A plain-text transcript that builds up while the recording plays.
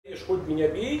хоть меня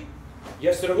бей,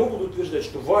 я все равно буду утверждать,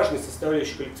 что важной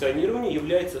составляющей коллекционирования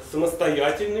является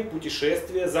самостоятельное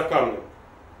путешествие за камнем.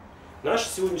 Наша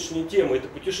сегодняшняя тема – это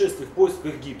путешествие в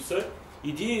поисках гипса.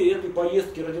 Идея этой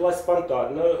поездки родилась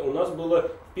спонтанно. У нас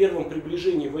было в первом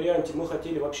приближении варианте, мы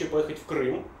хотели вообще поехать в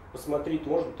Крым, посмотреть,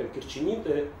 может быть, там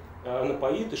керчениты,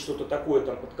 анапоиты, что-то такое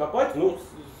там подкопать. Но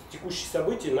текущие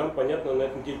события нам, понятно, на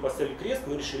этом деле поставили крест,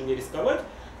 мы решили не рисковать.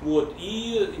 Вот.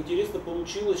 И интересно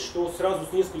получилось, что сразу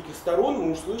с нескольких сторон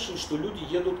мы услышали, что люди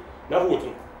едут на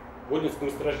Водин, Водинское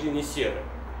месторождение серы.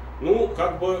 Ну,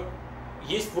 как бы,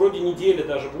 есть вроде неделя,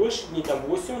 даже больше, дней там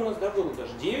 8 у нас, да, было,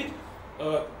 даже 9.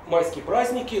 Майские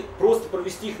праздники, просто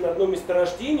провести их на одном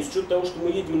месторождении, с учетом того, что мы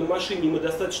едем на машине и мы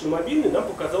достаточно мобильны, нам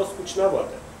показалось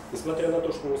скучновато. Несмотря на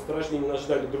то, что на месторождении нас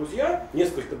ждали друзья,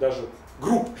 несколько даже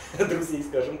групп друзей,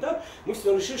 скажем так, мы все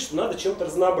равно решили, что надо чем-то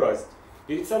разнообразить.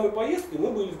 Перед самой поездкой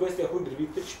мы были в гостях у Игоря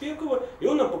Викторовича Пекова, и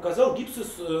он нам показал гипсы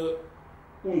с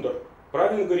ундор.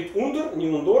 Правильно говорить ундор, не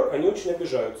ундор, они очень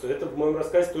обижаются. Это в моем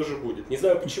рассказе тоже будет. Не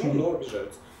знаю почему, но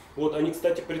обижаются. Вот они,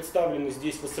 кстати, представлены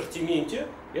здесь в ассортименте.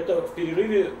 Это в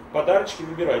перерыве подарочки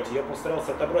выбирайте. Я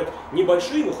постарался отобрать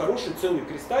небольшие, но хорошие целые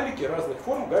кристаллики разных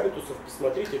форм, габитусов.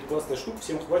 Посмотрите, это классная штука,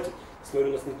 всем хватит. Смотрю,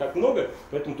 у нас не так много,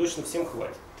 поэтому точно всем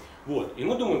хватит. Вот. И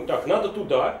мы думаем, так, надо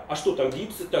туда, а что там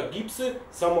гипсы? Так, гипсы,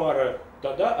 Самара,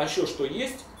 да-да, а еще что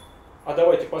есть? А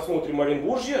давайте посмотрим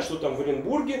Оренбуржье, а что там в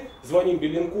Оренбурге? Звоним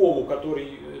Беленкову,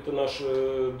 который, это наш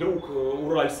друг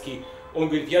уральский. Он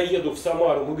говорит, я еду в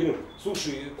Самару. Мы говорим,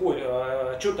 слушай, Коль,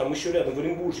 а что там еще рядом в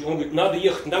Оренбурге? Он говорит, надо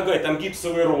ехать на Гай, там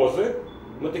гипсовые розы.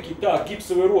 Мы такие, так,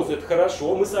 гипсовые розы, это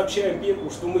хорошо. Мы сообщаем Пеку,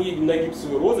 что мы едем на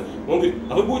гипсовые розы. Он говорит,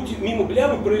 а вы будете мимо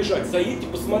Блявы проезжать, заедьте,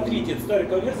 посмотрите, это старый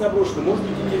кавалер заброшенный, может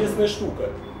быть интересная штука.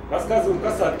 Рассказываем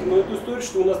Касаткину эту историю,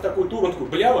 что у нас такой тур, он такой,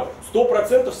 Блява,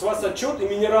 100% с вас отчет и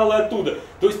минералы оттуда.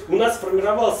 То есть у нас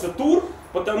сформировался тур,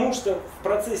 потому что в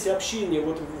процессе общения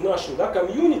вот в нашем, да,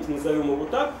 комьюнити, назовем его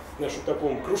так, в нашем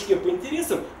таком кружке по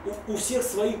интересам, у всех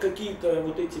свои какие-то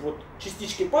вот эти вот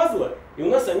частички пазла, и у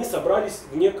нас они собрались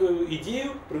в некую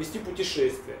идею провести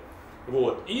путешествие.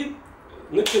 Вот. И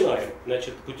начинаем,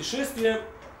 значит, путешествие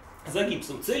за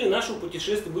гипсом. Цели нашего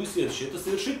путешествия были следующие. Это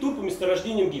совершить тур по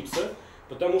месторождениям гипса,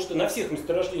 потому что на всех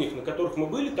месторождениях, на которых мы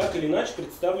были, так или иначе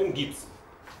представлен гипс.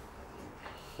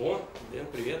 О, Дэн,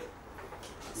 привет.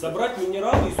 Собрать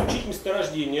минералы, изучить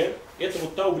месторождения. Это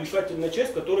вот та увлекательная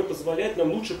часть, которая позволяет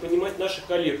нам лучше понимать наши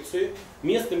коллекции,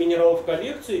 место минералов в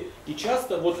коллекции. И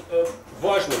часто вот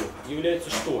важным является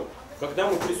что? Когда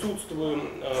мы присутствуем,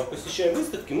 посещаем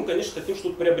выставки, мы, конечно, хотим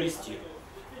что-то приобрести.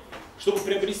 Чтобы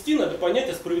приобрести, надо понять,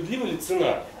 а справедлива ли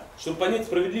цена. Чтобы понять,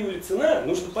 справедлива ли цена,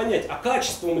 нужно понять, а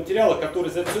качество материала,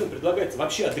 который за эту цену предлагается,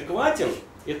 вообще адекватен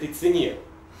этой цене.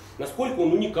 Насколько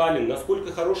он уникален,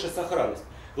 насколько хорошая сохранность.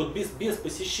 Вот без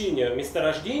посещения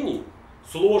месторождений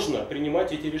сложно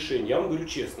принимать эти решения. Я вам говорю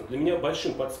честно, для меня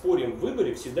большим подспорьем в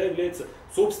выборе всегда является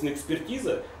собственная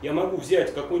экспертиза. Я могу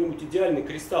взять какой-нибудь идеальный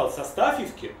кристалл со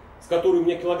Стафьевки, с которой у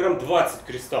меня килограмм 20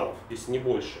 кристаллов, если не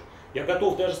больше. Я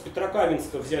готов даже с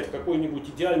Петрокаменска взять какой-нибудь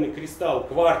идеальный кристалл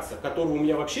кварца, которого у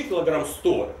меня вообще килограмм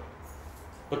 100.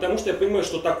 Потому что я понимаю,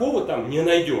 что такого там не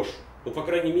найдешь. Ну, по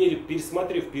крайней мере,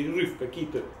 пересмотрев перерыв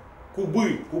какие-то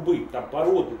кубы, там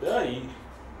породы, да, и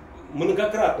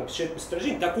многократно посещать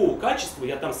месторождение, такого качества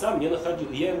я там сам не находил.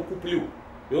 И я его куплю.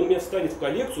 И он у меня встанет в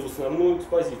коллекцию, в основную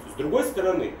экспозицию. С другой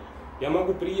стороны, я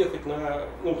могу приехать на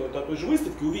той же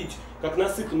выставке, увидеть, как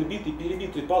насыпаны битые,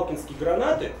 перебитые палкинские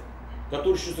гранаты,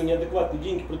 которые еще за неадекватные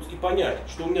деньги продаются, и понять,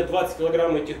 что у меня 20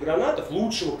 килограмм этих гранатов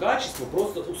лучшего качества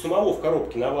просто у самого в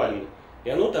коробке навалено. И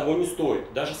оно того не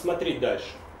стоит, даже смотреть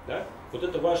дальше. Да? Вот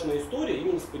это важная история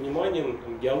именно с пониманием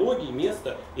геологии,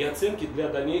 места и оценки для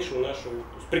дальнейшего нашего.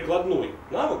 То есть прикладной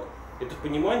навык – это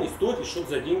понимание, стоит ли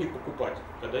что-то за деньги покупать,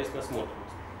 когда есть насмотренность.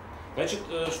 Значит,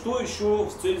 что еще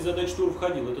в цель задач тура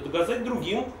входило? Это доказать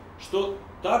другим, что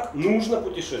так нужно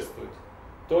путешествовать.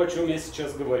 То, о чем я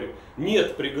сейчас говорю.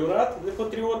 Нет преград для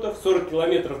патриотов, 40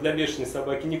 километров для бешеной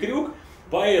собаки не крюк.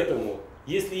 Поэтому,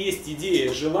 если есть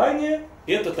идея, желание,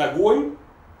 этот огонь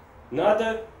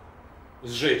надо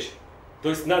сжечь. То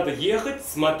есть надо ехать,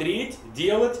 смотреть,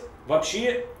 делать.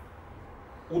 Вообще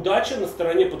удача на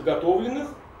стороне подготовленных,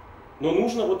 но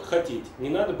нужно вот хотеть, не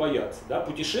надо бояться. Да?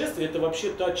 Путешествие – это вообще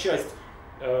та часть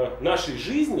нашей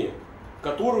жизни,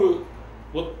 которую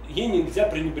вот ей нельзя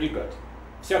пренебрегать.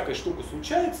 Всякая штука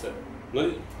случается, но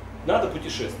надо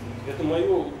путешествовать. Это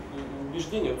мое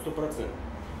убеждение, вот 100%.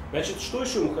 Значит, что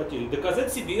еще мы хотели?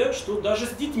 Доказать себе, что даже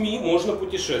с детьми можно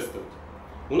путешествовать.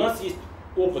 У нас есть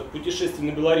опыт путешествий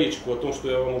на Белоречку, о том,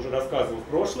 что я вам уже рассказывал в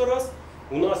прошлый раз.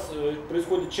 У нас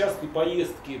происходят частые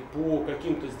поездки по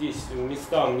каким-то здесь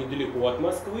местам недалеко от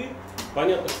Москвы.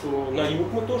 Понятно, что на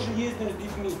юг мы тоже ездим с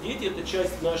детьми. Дети – это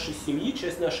часть нашей семьи,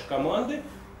 часть нашей команды.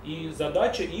 И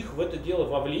задача их в это дело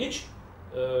вовлечь.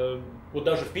 Вот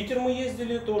даже в Питер мы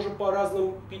ездили тоже по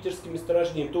разным питерским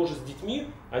месторождениям, тоже с детьми.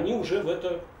 Они уже в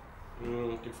это,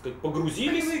 так сказать,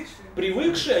 погрузились,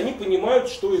 привыкшие, они понимают,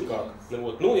 что и как.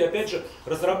 Вот. Ну и опять же,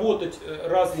 разработать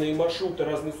разные маршруты,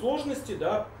 разные сложности,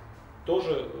 да,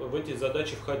 тоже в эти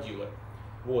задачи входило.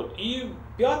 Вот. И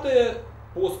пятое,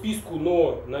 по списку,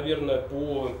 но, наверное,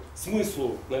 по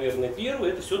смыслу, наверное, первое,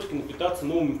 это все-таки напитаться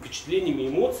новыми впечатлениями,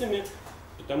 эмоциями,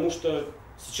 потому что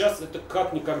сейчас это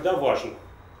как никогда важно.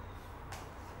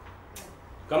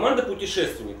 Команда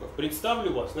путешественников.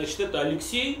 Представлю вас. Значит, это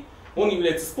Алексей. Он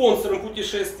является спонсором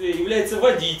путешествия, является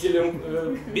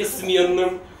водителем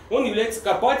бессменным. Он является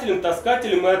копателем,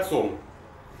 таскателем и отцом.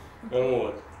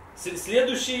 Вот.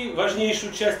 Следующий важнейший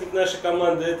участник нашей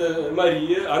команды — это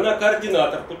Мария. Она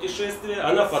координатор путешествия,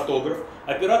 она фотограф,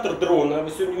 оператор дрона.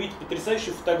 Вы сегодня видите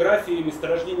потрясающие фотографии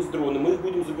месторождений с дрона. Мы их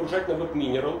будем загружать на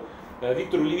веб-минерал.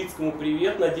 Виктору Левицкому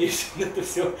привет, надеюсь, это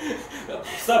все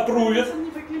сопрувит,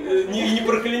 не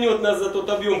проклянет нас за тот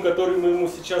объем, который мы ему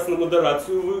сейчас на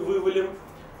модерацию вывалим.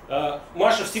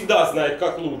 Маша всегда знает,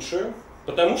 как лучше,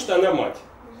 потому что она мать.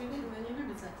 Женщина не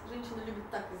любит знать, женщина любит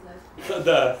так и знать.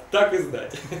 Да, так и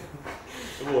знать.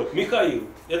 Вот. Михаил,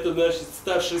 это, значит,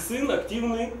 старший сын,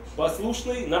 активный,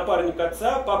 послушный, напарник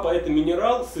отца, папа это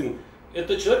минерал, сын.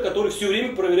 Это человек, который все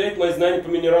время проверяет мои знания по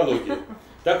минералогии.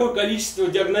 Такое количество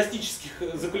диагностических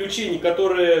заключений,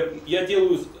 которые я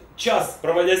делаю час,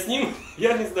 проводя с ним,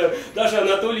 я не знаю, даже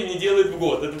Анатолий не делает в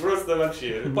год. Это просто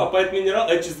вообще. Папа, это минерал,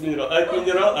 а это чисто минерал, а это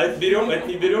минерал, а это берем, а это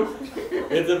не берем.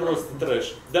 Это просто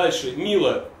трэш. Дальше.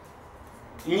 Мила.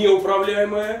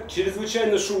 Неуправляемая,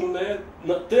 чрезвычайно шумная,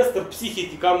 тестер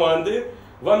психики команды.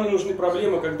 Вам не нужны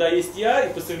проблемы, когда есть я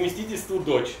и по совместительству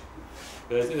дочь.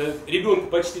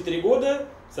 Ребенку почти 3 года,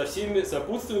 со всеми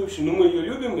сопутствующими, но мы ее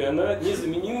любим, и она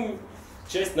незаменимая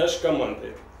часть нашей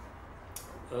команды.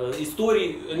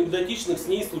 Историй анекдотичных с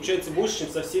ней случается больше, чем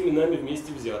со всеми нами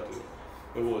вместе взятыми.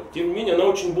 Вот. Тем не менее, она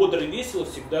очень бодро и весело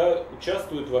всегда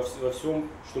участвует во всем,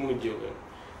 что мы делаем.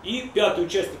 И пятый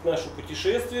участник нашего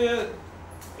путешествия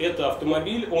 – это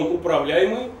автомобиль. Он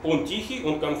управляемый, он тихий,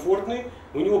 он комфортный.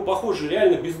 У него, похоже,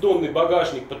 реально бездонный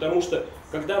багажник, потому что,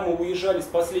 когда мы уезжали с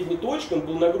последней точки, он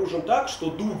был нагружен так, что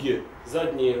дуги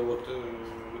задние, вот,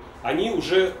 они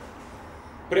уже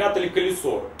прятали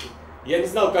колесо. Я не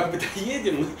знал, как мы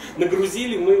доедем,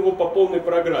 нагрузили мы его по полной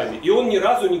программе. И он ни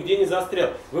разу нигде не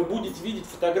застрял. Вы будете видеть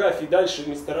фотографии дальше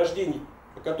месторождений,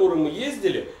 по которым мы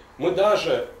ездили. Мы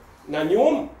даже на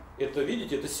нем, это,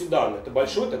 видите, это седан, это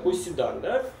большой такой седан,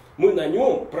 да? Мы на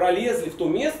нем пролезли в то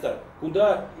место,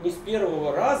 куда не с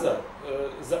первого раза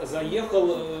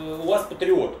заехал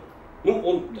УАЗ-патриот. Ну,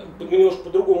 он немножко по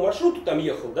другому маршруту там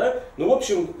ехал, да? Ну, в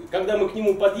общем, когда мы к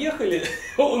нему подъехали,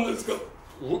 он сказал: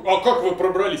 а как вы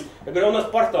пробрались? Я говорю: у нас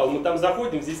портал, мы там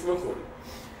заходим, здесь выходим.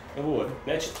 Вот.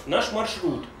 Значит, наш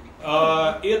маршрут,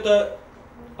 это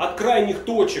от крайних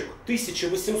точек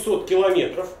 1800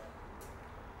 километров.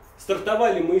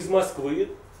 Стартовали мы из Москвы.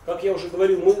 Как я уже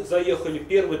говорил, мы заехали,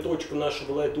 первая точка наша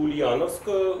была это Ульяновск,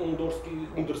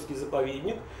 Ундерский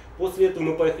заповедник. После этого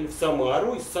мы поехали в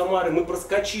Самару. Из Самары мы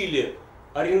проскочили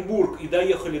Оренбург и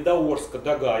доехали до Орска,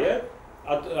 до Гая.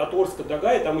 От Орска до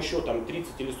Гая там еще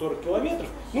 30 или 40 километров.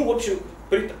 Ну, в общем,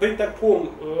 при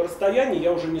таком расстоянии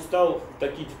я уже не стал в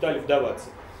такие детали вдаваться.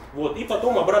 Вот. И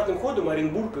потом обратным ходом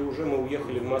Оренбург, и уже мы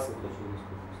уехали в Москву.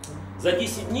 За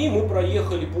 10 дней мы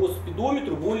проехали по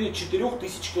спидометру более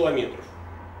 4000 километров.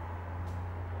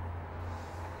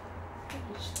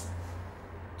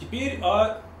 Теперь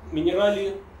о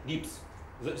минерале гипс.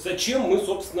 Зачем мы,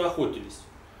 собственно, охотились?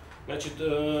 Значит,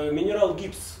 минерал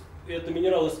гипс – это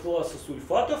минерал из класса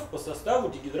сульфатов по составу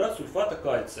дигидрат сульфата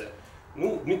кальция.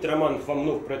 Ну, Дмитрий Романов вам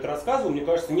много про это рассказывал. Мне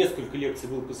кажется, несколько лекций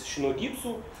было посвящено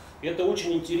гипсу. Это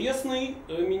очень интересный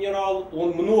минерал,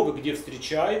 он много где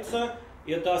встречается.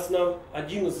 Это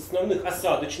один из основных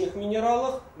осадочных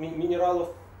минералов.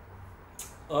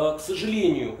 К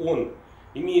сожалению, он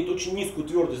имеет очень низкую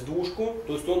твердость двушку,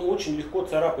 то есть он очень легко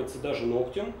царапается даже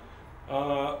ногтем.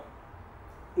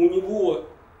 У него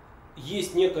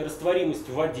есть некая растворимость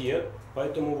в воде,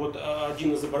 поэтому вот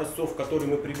один из образцов, который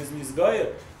мы привезли с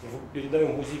Гая,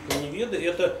 передаем в музей Камневеды,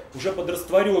 это уже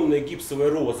подрастворенная гипсовая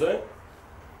роза.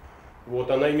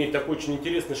 Вот, она имеет такой очень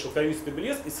интересный шелковистый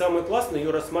блеск, и самое классное, ее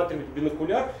рассматривать в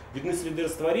бинокуляр, видны следы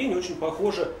растворения, очень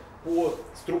похоже по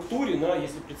структуре на,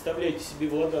 если представляете себе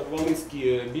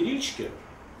волынские берильчики,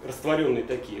 растворенные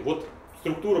такие, вот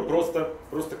структура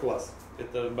просто класс.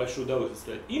 Это большое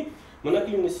удовольствие. И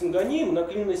моноклинная сингония.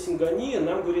 Моноклинная сингония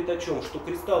нам говорит о чем? Что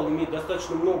кристалл имеет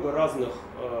достаточно много разных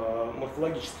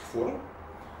морфологических форм.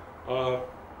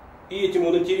 И этим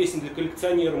он интересен для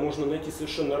коллекционера, можно найти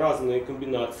совершенно разные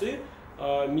комбинации.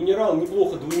 Минерал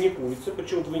неплохо двойникуется,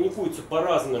 причем двойникуется по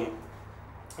разным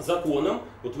законам.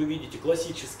 Вот вы видите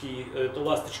классический, это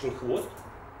ласточкин хвост.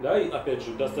 Да, и опять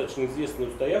же, достаточно известный,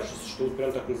 устоявшийся, что вот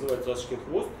прям так называется ласточкин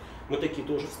хвост. Мы такие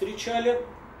тоже встречали.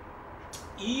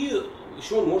 И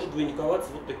еще он может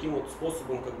двойниковаться вот таким вот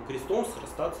способом, как бы крестом,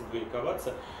 срастаться,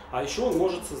 двойниковаться. А еще он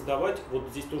может создавать, вот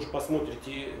здесь тоже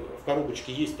посмотрите, в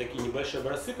коробочке есть такие небольшие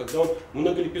образцы, когда он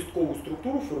многолепестковую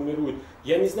структуру формирует.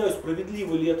 Я не знаю,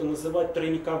 справедливо ли это называть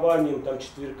тройникованием, там,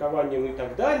 четверикованием и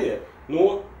так далее,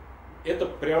 но это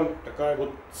прям такая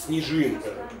вот снежинка.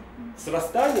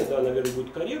 Срастание, да, наверное,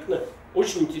 будет корректно.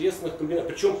 Очень интересных комбинаций.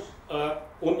 Причем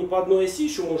он не по одной оси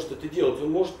еще может это делать,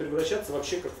 он может превращаться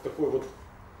вообще как в такой вот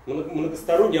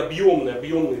многосторонний,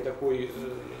 объемный такой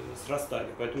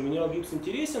срастание. Поэтому минералогический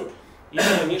интересен. И,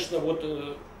 конечно, вот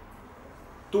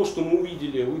то, что мы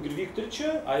увидели у Игоря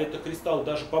Викторовича, а это кристалл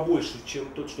даже побольше, чем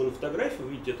тот, что на фотографии,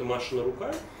 вы видите, это Машина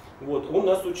рука. Вот, он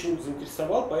нас очень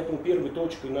заинтересовал, поэтому первой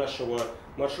точкой нашего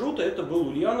маршрута это был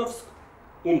Ульяновск,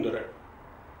 Ундеры.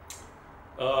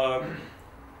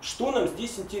 Что нам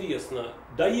здесь интересно?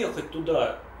 Доехать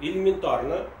туда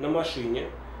элементарно на машине.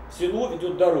 В село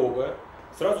ведет дорога.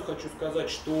 Сразу хочу сказать,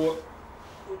 что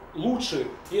лучше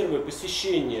первое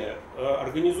посещение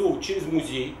организовывать через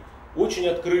музей. Очень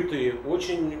открытые,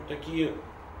 очень такие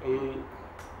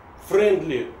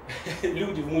френдли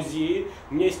люди в музее.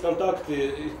 У меня есть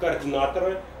контакты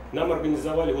координатора. Нам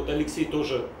организовали, вот Алексей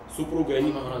тоже с супругой,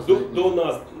 они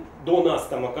до нас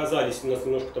там оказались, у нас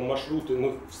немножко там маршруты,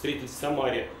 мы встретились в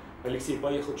Самаре. Алексей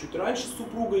поехал чуть раньше с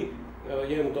супругой,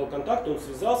 я ему дал контакт, он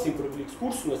связался, им провели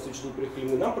экскурсию, на следующий день приехали,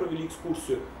 мы нам провели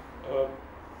экскурсию.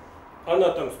 Она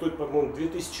там стоит, по-моему,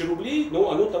 2000 рублей, но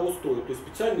оно того стоит. То есть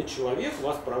специальный человек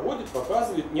вас проводит,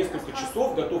 показывает несколько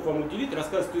часов, готов вам уделить,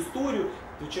 рассказывает историю,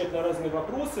 отвечает на разные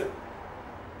вопросы.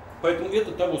 Поэтому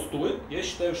это того стоит. Я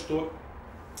считаю, что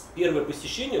первое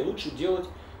посещение лучше делать,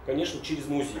 конечно, через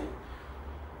музей.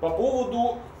 По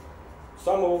поводу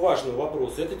самого важного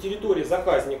вопроса. Это территория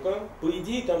заказника. По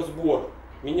идее, там сбор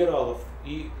минералов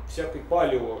и всякой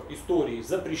палеоистории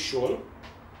запрещен.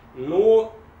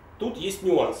 Но тут есть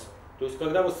нюанс. То есть,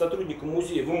 когда вы с сотрудником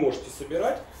музея, вы можете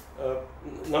собирать.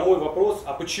 На мой вопрос,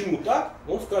 а почему так,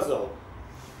 он сказал,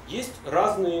 есть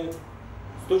разные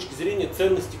с точки зрения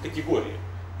ценности категории.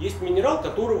 Есть минерал,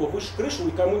 которого выше крыши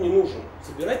никому не нужен.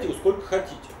 Собирайте его сколько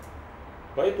хотите.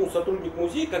 Поэтому сотрудник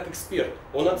музея, как эксперт,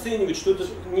 он оценивает, что это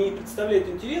не представляет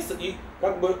интереса и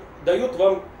как бы дает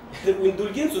вам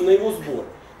индульгенцию на его сбор.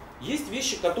 Есть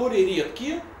вещи, которые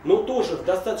редкие, но тоже в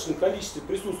достаточном количестве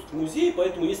присутствуют в музее,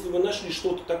 поэтому если вы нашли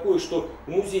что-то такое, что в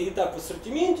музее и так в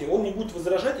ассортименте, он не будет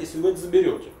возражать, если вы это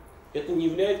заберете. Это не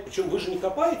является, причем вы же не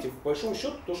копаете, по большому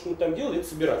счету, то, что мы там делали, это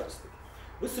собирательство.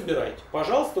 Вы собираете,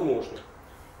 пожалуйста, можно.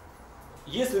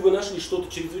 Если вы нашли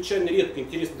что-то чрезвычайно редкое,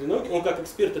 интересное для науки, он как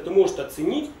эксперт это может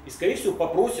оценить и, скорее всего,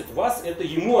 попросит вас это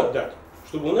ему отдать,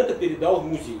 чтобы он это передал в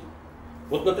музей.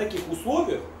 Вот на таких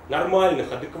условиях,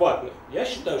 нормальных, адекватных, я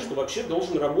считаю, что вообще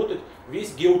должен работать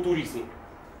весь геотуризм.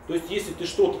 То есть, если ты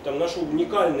что-то там нашел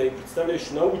уникальное и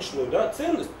представляющее научную, да,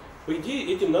 ценность, по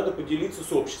идее, этим надо поделиться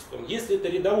с обществом. Если это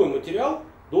рядовой материал,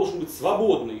 должен быть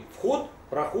свободный вход,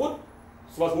 проход,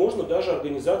 с, возможно, даже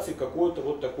организацией какой-то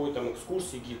вот такой там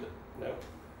экскурсии гида. Да.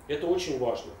 Это очень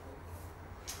важно.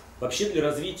 Вообще для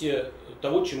развития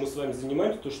того, чем мы с вами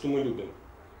занимаемся, то, что мы любим,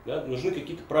 да, нужны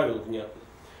какие-то правила внятные.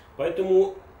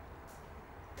 Поэтому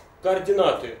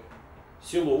координаты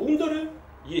село Ундеры,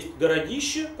 есть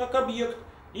городище как объект,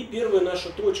 и первая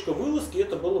наша точка вылазки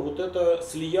это было вот это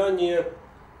слияние,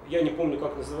 я не помню,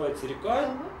 как называется река,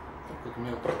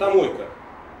 Протомойка.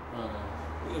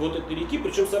 Вот этой реки,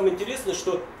 причем самое интересное,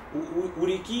 что у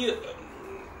реки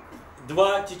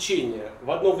два течения.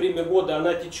 В одно время года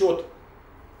она течет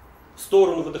в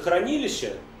сторону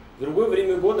водохранилища, в другое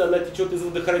время года она течет из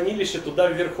водохранилища туда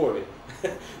в Верховье.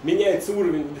 Меняется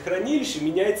уровень водохранилища,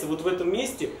 меняется вот в этом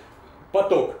месте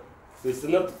поток. То есть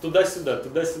она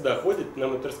туда-сюда ходит,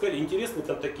 нам это рассказали. Интересные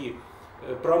там такие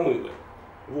промывы.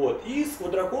 Вот. И с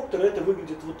квадрокоптера это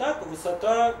выглядит вот так,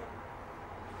 высота,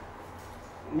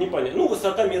 непонятно, ну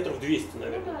высота метров 200,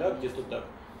 наверное, да, где-то так.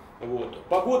 Вот.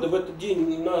 Погода в этот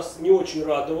день нас не очень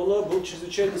радовала, был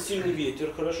чрезвычайно сильный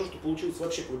ветер. Хорошо, что получилось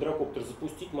вообще квадрокоптер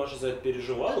запустить, Маша за это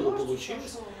переживала, но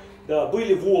получилось. Да,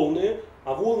 были волны,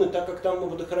 а волны, так как там на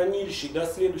водохранилище до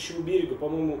следующего берега,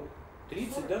 по-моему,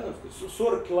 30, да,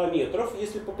 40 километров,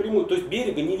 если по прямой, то есть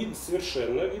берега не видно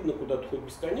совершенно, видно куда-то хоть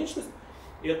бесконечность.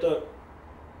 Это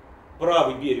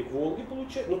правый берег Волги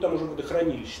получается, ну там уже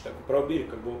водохранилище, так, правый берег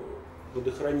как бы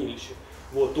водохранилище.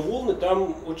 Вот, то волны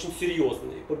там очень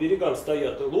серьезные. По берегам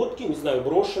стоят лодки, не знаю,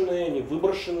 брошенные, они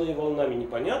выброшенные волнами,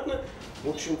 непонятно. В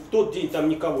общем, в тот день там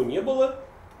никого не было.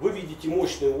 Вы видите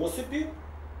мощные осыпи.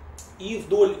 И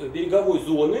вдоль береговой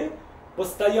зоны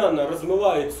постоянно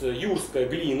размывается юрская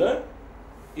глина,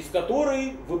 из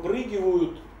которой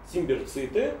выпрыгивают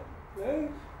симберциты, да,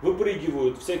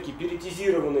 выпрыгивают всякие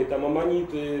перитизированные там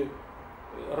аммониты,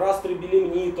 растры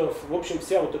белемнитов, в общем,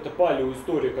 вся вот эта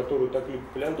палеоистория, которую так любят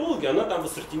палеонтологи, она там в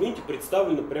ассортименте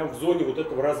представлена прямо в зоне вот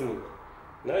этого размыва.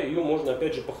 Да, ее можно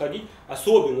опять же походить.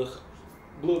 Особенно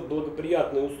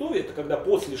благоприятные условия, это когда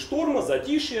после шторма,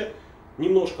 затишья,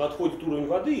 немножко отходит уровень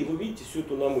воды, и вы видите всю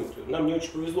эту намытую. Нам не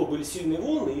очень повезло, были сильные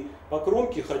волны, и по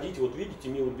кромке ходить, вот видите,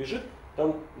 Мила бежит,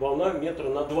 там волна метра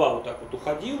на 2 вот так вот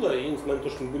уходила, и несмотря на то,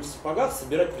 что мы были в сапогах,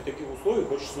 собирать при таких условиях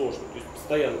очень сложно. То есть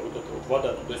постоянно вот эта вот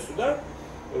вода туда-сюда,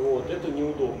 вот, это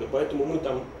неудобно. Поэтому мы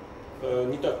там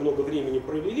не так много времени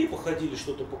провели, походили,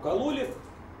 что-то покололи.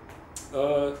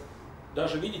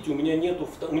 Даже, видите, у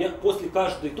меня после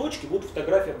каждой точки будут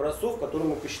фотографии образцов, которые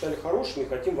мы посчитали хорошими и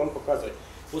хотим вам показать.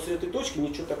 После этой точки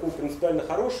ничего такого принципиально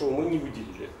хорошего мы не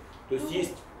выделили. То есть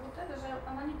есть... Вот это же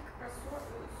аммонит как раз с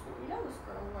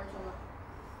Ульяновска уводила.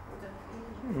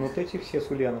 Вот эти все с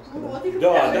Ульяновска. Ну,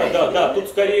 Да. Тут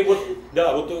скорее вот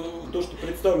то, что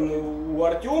представлено у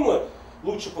Артема,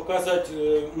 лучше показать.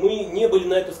 Мы не были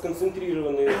на это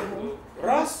сконцентрированы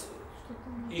раз.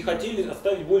 И хотели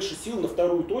оставить больше сил на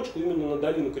вторую точку, именно на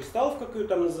долину кристаллов, как ее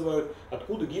там называют,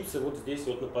 откуда Гипса вот здесь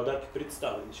вот на подарке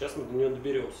представлен. Сейчас мы до нее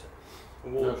доберемся.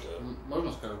 Вот.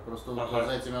 Можно сказать, просто вот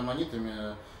за этими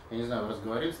аммонитами, я не знаю,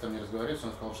 разговаривались там, не разговаривались,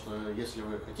 он сказал, что если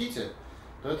вы хотите,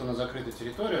 то это на закрытой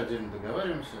территории, отдельно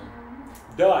договариваемся.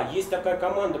 Да, есть такая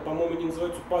команда, по-моему, они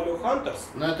называются Paleo Hunters.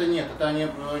 Но это нет, это они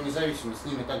независимо, с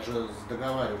ними также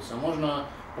договаривались. А можно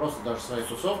просто даже своей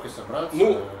тусовкой собраться и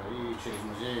через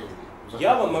музей.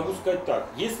 Я вам могу сказать так,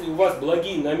 если у вас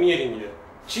благие намерения,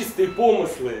 чистые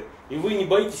помыслы, и вы не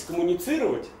боитесь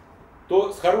коммуницировать,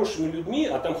 то с хорошими людьми,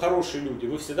 а там хорошие люди,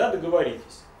 вы всегда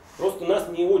договоритесь. Просто нас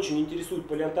не очень интересует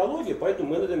палеонтология, поэтому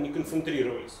мы на этом не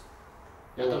концентрировались.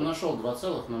 Я там нашел 2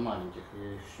 целых, но маленьких,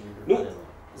 я их еще не препарировал.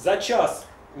 За час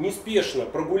неспешно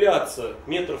прогуляться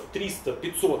метров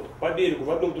 300-500 по берегу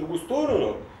в одну в другую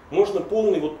сторону, можно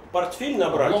полный вот портфель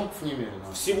набрать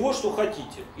всего, что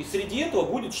хотите. И среди этого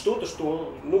будет что-то,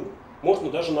 что можно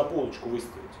даже на полочку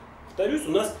выставить. Повторюсь,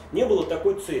 у нас не было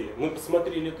такой цели. Мы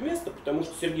посмотрели это место, потому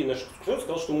что Сергей, наш экскурсовод,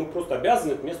 сказал, что мы просто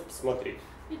обязаны это место посмотреть.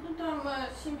 Ну там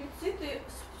симбициты,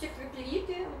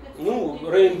 спектропериты.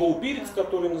 Rainbow Periods,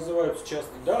 которые называются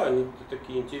часто, да, они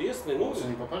такие интересные.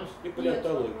 Они попались? И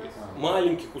палеонтология.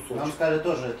 Маленький кусочек. Нам сказали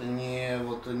тоже, это не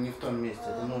в том месте,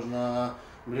 это нужно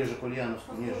ближе к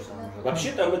Ульяновску, ниже там уже.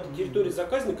 Вообще там эта территория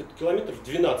заказника, это километров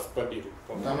 12 по берегу.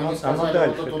 Там они сказали,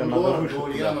 вот этот город до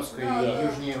Ульяновска и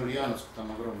южнее Ульяновска,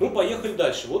 там огромный. Поехали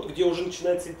дальше. Вот где уже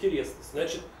начинается интересно.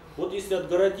 Значит, вот если от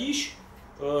городищ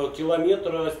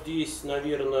километра здесь,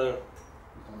 наверное,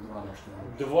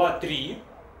 2-3.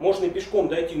 Можно и пешком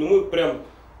дойти, но мы прям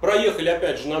проехали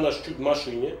опять же на нашей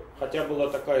чудо-машине. Хотя была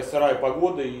такая сырая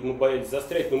погода, и мы боялись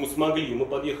застрять, но мы смогли. Мы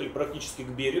подъехали практически к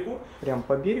берегу. Прям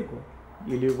по берегу?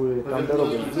 Или вы там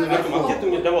дорогу? А где ты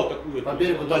мне давал такую? По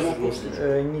берегу дорогу.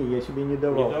 Не, я тебе не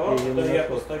давал. Не давал? Это я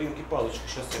по старинке палочкой,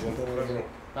 сейчас я вам покажу.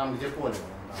 Там, где поле.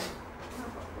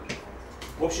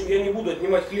 В общем, я не буду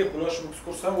отнимать хлеб у нашего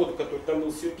экскурсовода, который там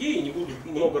был Сергей, и не буду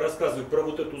много рассказывать про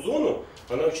вот эту зону.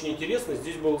 Она очень интересна.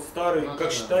 Здесь был старый,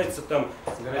 как считается, там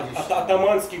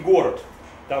атаманский город.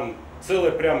 Там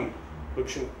целое прям, в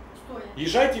общем,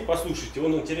 езжайте, послушайте,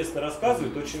 он интересно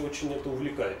рассказывает, очень это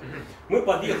увлекает. Мы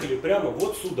подъехали прямо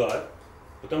вот сюда,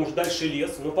 потому что дальше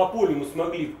лес, но по полю мы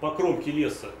смогли по кромке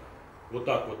леса, вот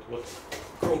так вот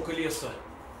кромка леса.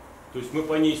 То есть мы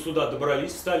по ней сюда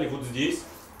добрались, встали вот здесь.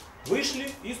 Вышли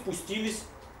и спустились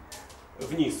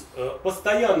вниз.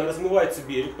 Постоянно размывается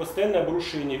берег, постоянное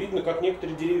обрушение. Видно, как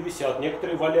некоторые деревья висят,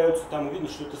 некоторые валяются там, видно,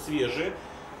 что это свежее.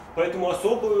 Поэтому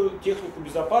особую технику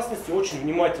безопасности очень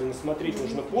внимательно смотреть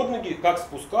нужно под ноги, как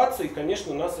спускаться. И,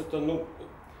 конечно, нас это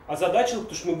озадачило,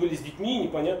 потому что мы были с детьми,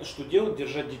 непонятно, что делать,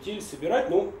 держать детей или собирать.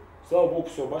 Но, слава богу,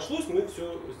 все обошлось, мы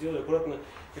все сделали аккуратно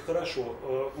и хорошо.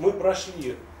 Мы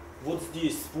прошли вот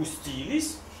здесь,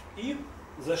 спустились и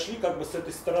зашли как бы с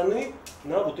этой стороны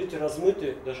на вот эти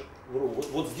размытые, даже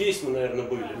вот здесь мы, наверное,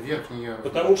 были. Верхний ярус.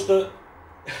 Потому что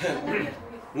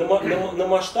на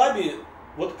масштабе,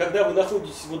 вот когда вы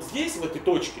находитесь вот здесь, в этой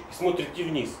точке, и смотрите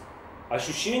вниз,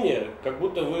 ощущение, как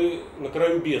будто вы на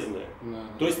краю бездны.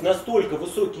 То есть настолько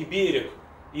высокий берег,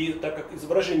 и так как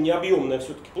изображение необъемное,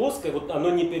 все-таки плоское, вот оно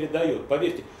не передает.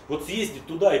 Поверьте, вот съездить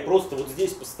туда и просто вот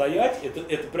здесь постоять,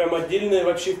 это прям отдельное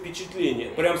вообще впечатление.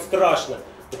 Прям страшно.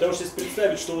 Потому что если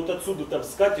представить, что вот отсюда там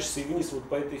скатишься и вниз вот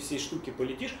по этой всей штуке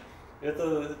полетишь,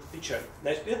 это печаль.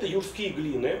 Значит, это юрские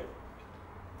глины.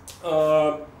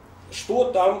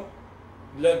 Что там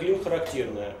для глин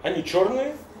характерное? Они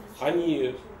черные,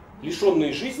 они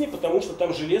лишенные жизни, потому что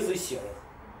там железо и сера.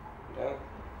 Да?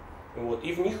 Вот.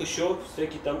 И в них еще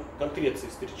всякие там конкреции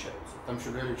встречаются. Там еще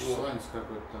горючий сланец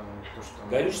какой-то. Там,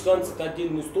 горючий сланец это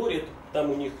отдельная история,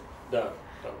 там у них, да,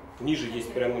 там, ниже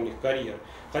есть прямо у них карьер.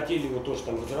 Хотели его тоже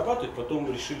там разрабатывать,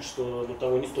 потом решили, что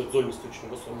того не стоит, зольность очень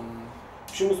высокая.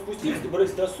 В общем, мы спустились,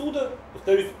 добрались до суда.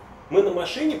 Повторюсь, мы на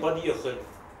машине подъехали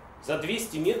за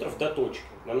 200 метров до точки.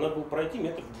 Нам надо было пройти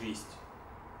метров 200.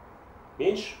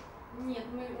 Меньше? Нет,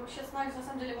 мы вообще остановились на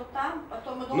самом деле вот там,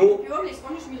 потом мы долго уперлись,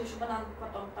 помнишь, Миша, банан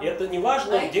потом там. Это не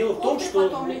важно, дело в том, что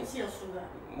потом летел сюда.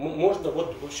 Можно,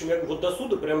 вот, в общем, вот до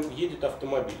суда прям едет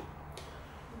автомобиль.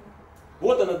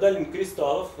 Вот она, долина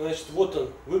кристаллов, значит, вот он,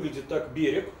 выглядит так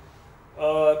берег.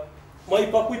 Мои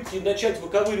попытки начать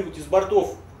выковыривать из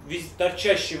бортов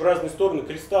торчащие в разные стороны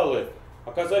кристаллы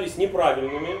оказались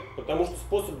неправильными, потому что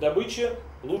способ добычи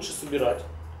лучше собирать.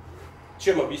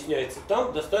 Чем объясняется?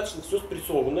 Там достаточно все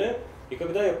спрессованное, и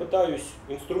когда я пытаюсь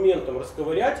инструментом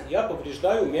расковырять, я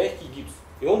повреждаю мягкий гипс.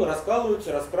 И он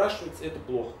раскалывается, раскрашивается, это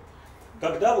плохо.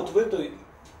 Когда вот в этой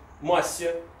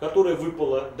массе, которая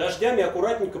выпала, дождями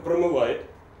аккуратненько промывает,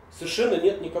 совершенно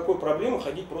нет никакой проблемы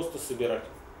ходить просто собирать.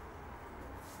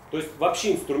 То есть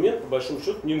вообще инструмент, по большому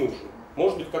счету, не нужен.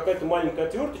 Может быть, какая-то маленькая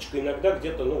отверточка, иногда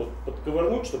где-то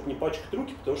подковырнуть, чтобы не пачкать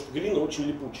руки, потому что глина очень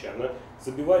липучая, она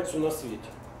забивает все на свете.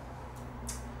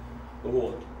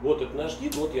 Вот это наш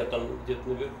гид, вот я там где-то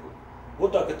наверху.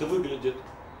 Вот так это выглядит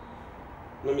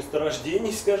на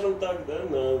месторождении, скажем так, да,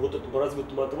 на вот этом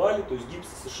разбитом отвале, то есть гипсы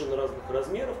совершенно разных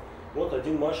размеров. Вот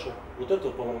один Маша, вот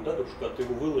этого, по-моему, да, дружка, ты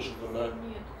его выложила на...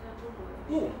 Нет, это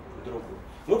другое. Другой.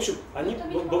 В общем, они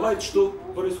бывает, что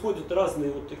происходят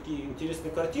разные вот такие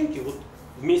интересные картинки, вот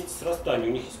вместе с растанием.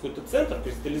 У них есть какой-то центр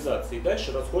кристаллизации, и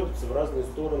дальше расходятся в разные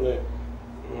стороны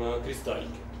кристаллики.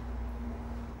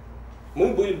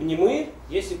 Мы были бы не мы,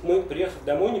 если бы мы, приехав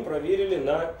домой, не проверили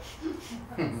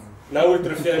на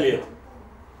ультрафиолет.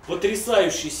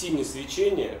 Потрясающее синее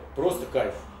свечение, просто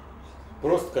кайф.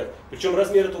 Просто кайф. Причем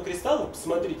размер этого кристалла,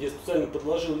 посмотрите, я специально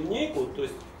подложил линейку, то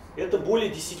есть это более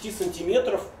 10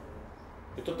 сантиметров.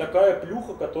 Это такая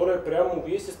плюха, которая прямо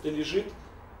увесисто лежит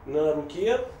на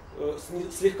руке,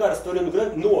 слегка растворенный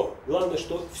гранит, но главное,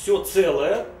 что все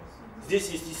целое. Здесь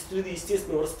есть следы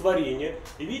естественного растворения.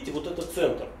 И видите, вот этот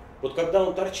центр. Вот когда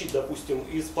он торчит, допустим,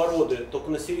 из породы только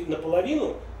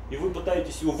наполовину, и вы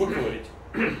пытаетесь его выковырять,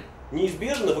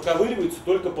 неизбежно выковыривается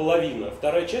только половина.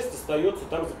 Вторая часть остается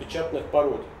там запечатанная в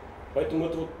породе. Поэтому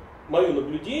это вот мое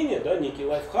наблюдение, да, некий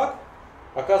лайфхак.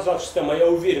 Оказавшись там, а я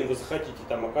уверен, вы захотите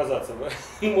там оказаться,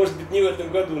 может быть, не в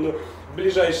этом году, но в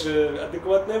ближайшее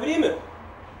адекватное время,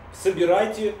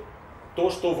 собирайте то,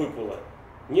 что выпало.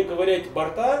 Не ковыряйте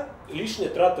борта, лишняя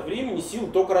трата времени, сил,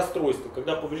 только расстройство.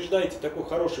 Когда повреждаете такой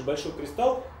хороший большой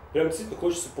кристалл, прям действительно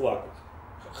хочется плакать.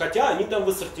 Хотя они там в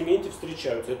ассортименте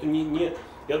встречаются. Это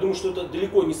я думаю, что это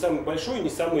далеко не самый большой и не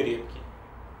самый редкий.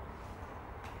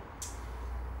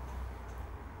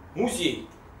 Музей.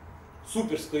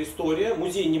 Суперская история.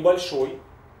 Музей небольшой,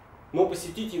 но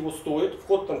посетить его стоит.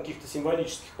 Вход там каких-то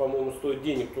символических, по-моему, стоит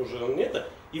денег тоже.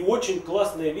 И очень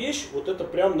классная вещь, вот это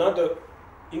прям надо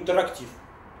интерактив.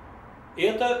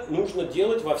 Это нужно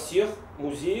делать во всех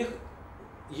музеях,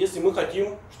 если мы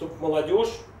хотим, чтобы молодежь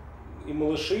и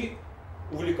малыши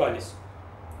увлекались.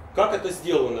 Как это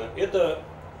сделано? Это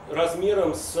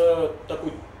размером с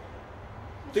такой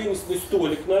теннисный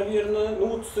столик, наверное. Ну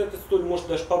вот с этой столик, может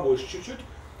даже побольше чуть-чуть.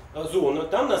 Зона.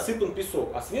 Там насыпан песок,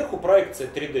 а сверху проекция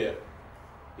 3D.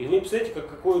 И вы представляете,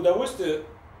 какое удовольствие.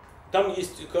 Там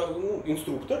есть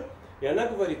инструктор, и она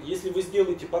говорит, если вы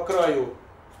сделаете по краю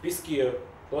в песке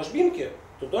ложбинки,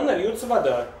 туда нальется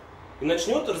вода. И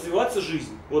начнет развиваться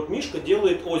жизнь. Вот Мишка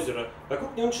делает озеро.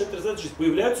 Вокруг него начинает развиваться жизнь.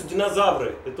 Появляются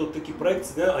динозавры. Это вот такие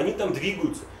проекции, да, они там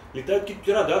двигаются. Летают какие-то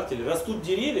птеродактили, растут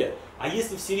деревья. А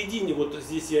если в середине, вот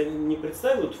здесь я не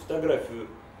представил эту фотографию,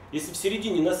 если в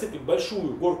середине насыпать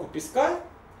большую горку песка,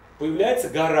 появляется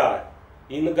гора.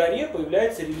 И на горе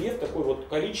появляется рельеф такой вот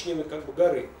коричневой как бы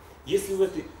горы. Если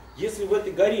в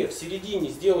этой горе в середине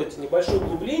сделать небольшое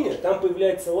углубление, там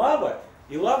появляется лава,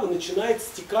 и лава начинает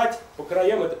стекать по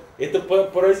краям. Это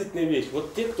поразительная вещь.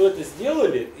 Вот те, кто это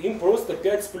сделали, им просто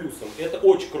 5 с плюсом. Это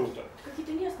очень круто.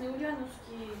 Какие-то местные известный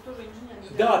ульяновский, тоже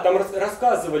инженер. Да, там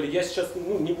рассказывали, я сейчас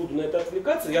не буду на это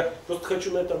отвлекаться, я просто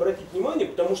хочу на это обратить внимание,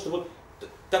 потому что вот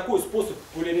такой способ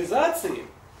популяризации,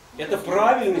 это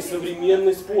правильный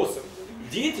современный способ.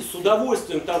 Дети с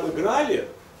удовольствием там играли,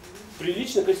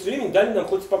 приличное количество времени дали нам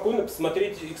хоть спокойно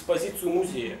посмотреть экспозицию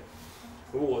музея.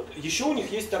 Вот. Еще у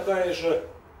них есть такая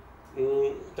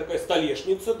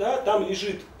столешница, да, там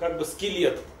лежит как бы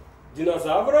скелет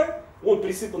динозавра, он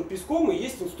присыпан песком и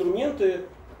есть инструменты,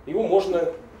 его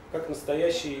можно, как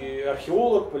настоящий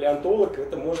археолог, палеонтолог,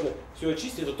 это можно все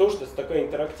очистить, это тоже такая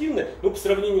интерактивная, но по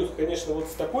сравнению, конечно, вот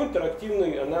с такой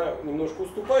интерактивной она немножко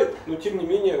уступает, но тем не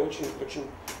менее очень, очень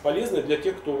полезная для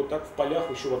тех, кто вот так в полях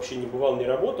еще вообще не бывал, не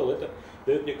работал, это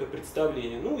дает некое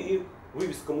представление. Ну и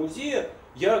вывеска музея.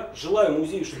 Я желаю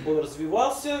музею, чтобы он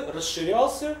развивался,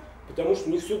 расширялся, потому что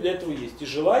у них все для этого есть. И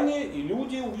желание, и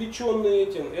люди, увлеченные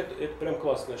этим, это прям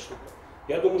классная штука.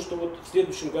 Я думаю, что вот в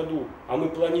следующем году, а мы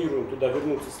планируем туда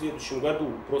вернуться в следующем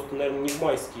году, просто, наверное, не в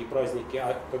майские праздники,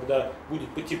 а когда будет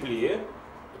потеплее,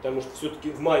 потому что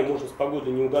все-таки в мае можно с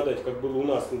погодой не угадать, как было у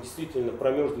нас, мы действительно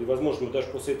промерзли, возможно, мы даже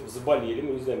после этого заболели,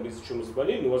 мы не знаем, из-за чего мы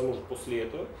заболели, но, возможно, после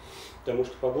этого, потому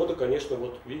что погода, конечно,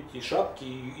 вот видите, и шапки,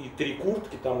 и 3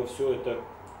 куртки, там, и все это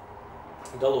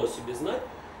дало о себе знать.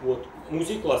 Вот.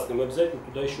 Музей классный, мы обязательно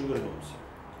туда еще вернемся.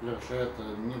 Леша, это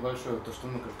небольшое, то, что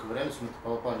мы как ковырялись, мы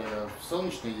попали в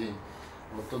солнечный день.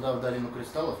 Вот туда, в долину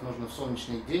кристаллов, нужно в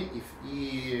солнечный день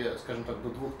и скажем так, до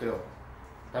 2-3.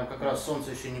 Там как раз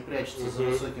солнце еще не прячется за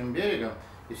высоким берегом,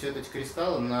 и все эти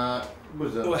кристаллы на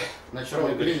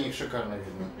черной глине их шикарно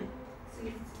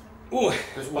видно. Ой,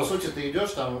 то есть, по сути, ты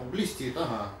идешь, там блестит,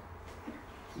 ага.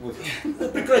 Вот.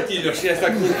 Прекрати, Леш, я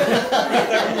так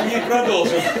не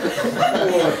продолжу.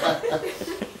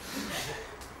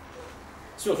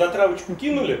 Все, затравочку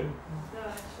кинули.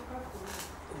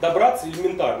 Добраться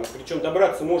элементарно. Причем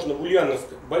добраться можно в Ульяновск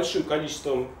большим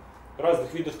количеством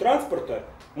разных видов транспорта.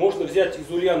 Можно взять из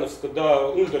Ульяновска до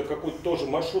Ундер какой-то тоже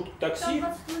маршрут такси.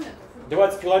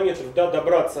 20 километров, да,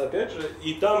 добраться опять же.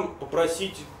 И там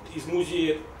попросить из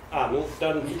музея... там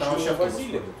вообще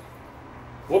возили.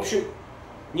 В общем,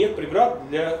 нет преград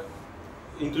для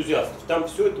энтузиастов. Там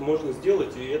все это можно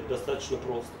сделать, и это достаточно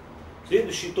просто.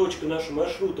 Следующая точка нашего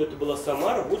маршрута, это была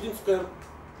Самара, Водинская.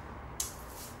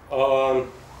 Что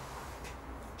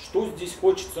здесь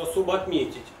хочется особо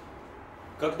отметить?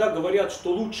 Когда говорят,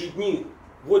 что лучшие дни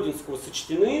Водинского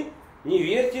сочтены, не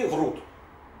верьте, врут.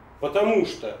 Потому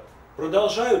что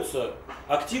продолжаются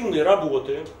активные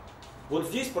работы. Вот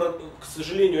здесь, к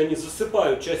сожалению, они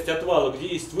засыпают часть отвала, где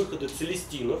есть выходы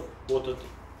целестинов. Вот это,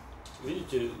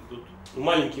 видите, тут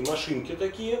маленькие машинки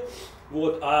такие.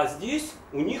 Вот, а здесь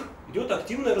у них идет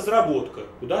активная разработка,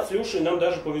 куда с Лешей нам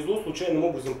даже повезло случайным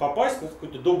образом попасть. Нас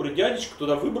какой-то добрый дядечка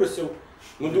туда выбросил.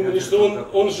 Мы думали, что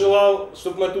он желал,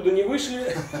 чтобы мы оттуда не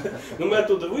вышли, но мы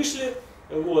оттуда вышли.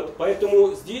 Вот,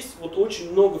 поэтому здесь вот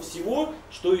очень много всего,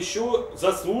 что еще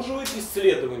заслуживает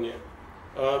исследования.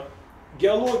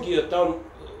 Геология там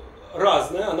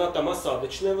разная, она там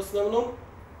осадочная в основном.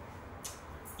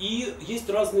 И есть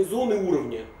разные зоны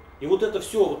уровня. И вот это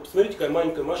все, вот посмотрите, какая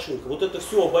маленькая машинка, вот это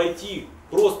все обойти,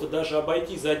 просто даже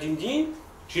обойти за один день,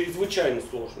 чрезвычайно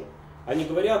сложно. А не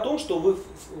говоря о том, что вы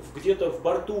где-то в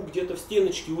борту, где-то в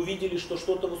стеночке увидели, что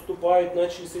что-то выступает,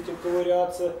 начали с этим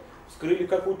ковыряться, вскрыли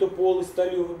какую-то полость,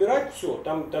 стали ее выбирать, все,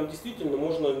 там действительно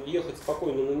можно ехать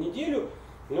спокойно на неделю.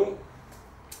 Ну,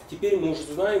 теперь мы уже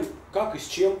знаем, как и с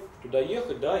чем туда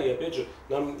ехать, да, и опять же,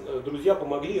 нам друзья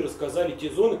помогли и рассказали те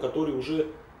зоны, которые уже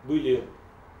были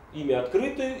ими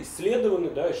открыты, исследованы,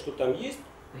 да, и что там есть.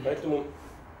 Поэтому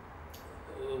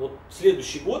вот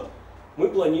следующий год мы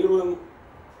планируем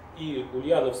и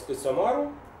Ульяновск, и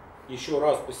Самару еще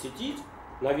раз посетить,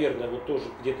 наверное, вот тоже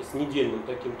где-то с недельным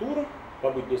таким туром,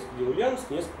 побыть несколько дней в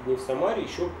Ульяновске, несколько дней в Самаре,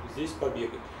 еще здесь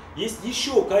побегать. Есть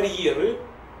еще карьеры,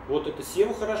 вот это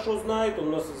Сева хорошо знает,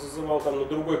 он нас зазывал там на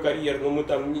другой карьер, но мы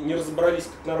там не разобрались,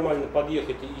 как нормально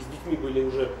подъехать, и с детьми были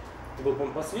уже, это был,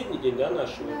 по-моему, последний день, да,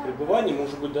 нашего пребывания, мы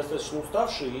уже были достаточно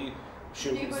уставшие и в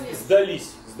общем,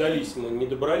 сдались мы, не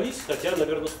добрались, хотя,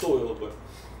 наверное, стоило бы.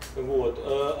 Вот.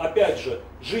 Опять же,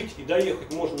 жить и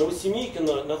доехать можно.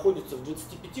 Новосемейкино находится в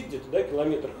 25 где-то, да,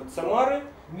 километрах от Самары.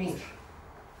 Меньше.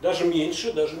 Даже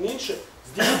меньше, даже меньше.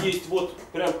 Здесь есть вот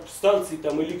прям станции,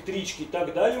 там электрички и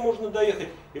так далее можно доехать.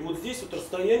 И вот здесь вот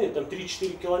расстояние, там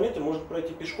 3-4 километра можно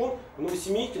пройти пешком. В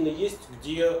Новосемейкино есть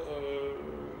где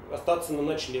остаться на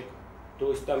ночлег. То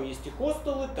есть там есть и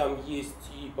хостелы, там есть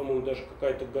и, по-моему, даже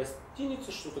какая-то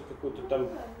гостиница, что-то какое-то там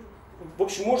в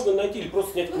общем, можно найти или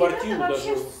просто снять квартиру ребята даже.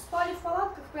 вообще спали в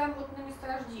палатках прямо вот на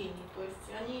месторождении, то есть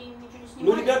они ничего не снимали.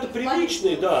 Ну, ребята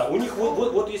приличные, да, у них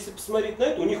вот если посмотреть на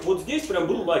это, у них вот здесь прям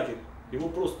был лагерь, его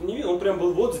просто не видно, он прям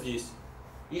был вот здесь.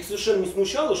 Их совершенно не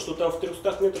смущало, что там в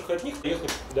 300 метрах от них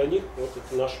ехать до них, вот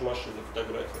это наша машина,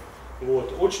 фотография.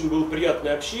 Вот. Очень было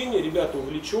приятное общение, ребята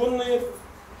увлеченные,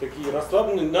 такие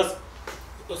расслабленные.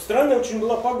 Странная очень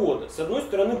была погода. С одной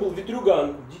стороны был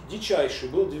ветрюган дичайший,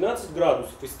 было 12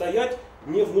 градусов, и стоять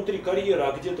не внутри карьера,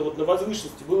 а где-то вот на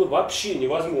возвышенности было вообще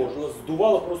невозможно.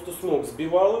 Сдувало просто с ног,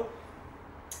 сбивало.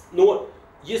 Но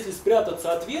если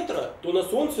спрятаться от ветра, то на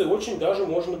солнце очень даже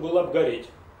можно было обгореть.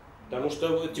 Потому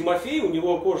что Тимофей, у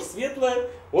него кожа светлая,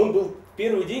 он был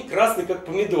первый день красный как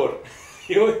помидор.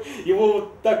 Его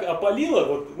вот так опалило,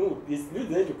 вот, ну, есть люди,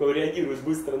 знаете, у кого реагируют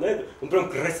быстро на это, он прям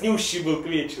краснющий был к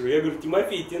вечеру. Я говорю: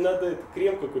 Тимофей, тебе надо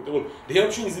крем какой-то. Он: да я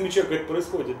вообще не замечаю, как это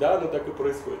происходит. Да, оно так и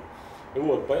происходит.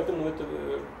 Вот, поэтому это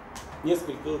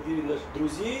несколько лагерей наших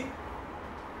друзей.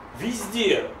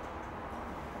 Везде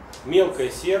мелкая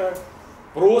сера,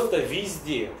 просто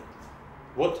везде.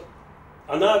 Вот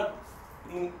она,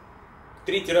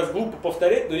 третий раз глупо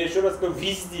повторять, но я еще раз скажу: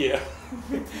 везде.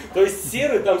 То есть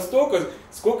серы там столько,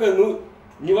 сколько, ну,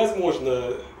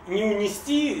 невозможно не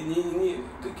унести,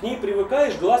 к ней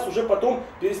привыкаешь, глаз уже потом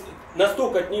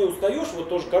настолько от нее устаешь. Вот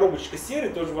тоже коробочка серы,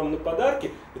 тоже вам на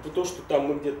подарки. Это то, что там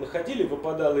мы где-то находили,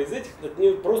 выпадало из этих, от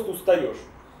нее просто устаешь.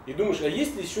 И думаешь: а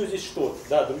есть ли еще здесь что-то?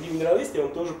 Да, другие минералы есть, я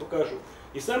вам тоже покажу.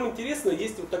 И самое интересное,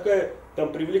 есть вот такая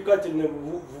там привлекательная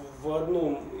в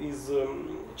одном из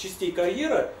частей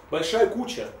карьера большая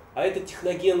куча, а это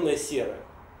техногенная сера.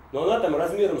 Но она там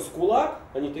размером с кулак,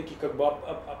 они такие как бы,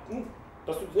 ну,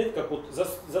 по сути, знаете, как вот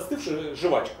застывшая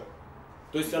жвачка.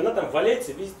 То есть она там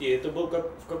валяется везде. Это был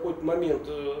как в какой-то момент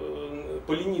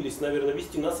поленились, наверное,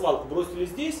 везти на свалку, бросили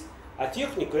здесь, а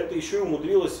техника это еще и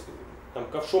умудрилась там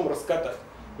ковшом раскатать.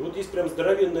 И вот есть прям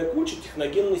здоровенная куча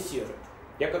техногенной серы.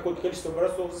 Я какое-то количество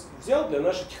образцов взял для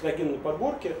нашей техногенной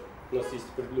подборки. У нас есть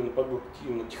определенная подборка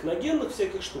именно техногенных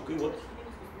всяких штук. И вот,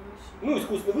 ну,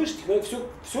 искусственно выше,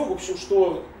 все, в общем,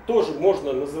 что тоже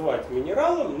можно называть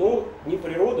минералом, но не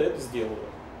природа это сделала.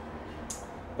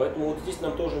 Поэтому вот здесь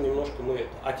нам тоже немножко мы это.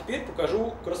 А теперь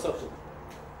покажу красоту.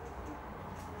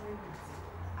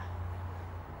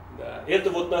 Да. Это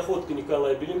вот находка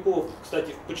Николая Беленкова.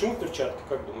 Кстати, почему перчатки,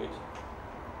 как думаете?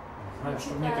 Знаю,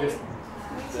 что мне крест.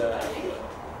 Да.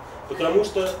 Потому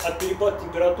что от перепада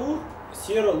температур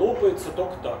сера лопается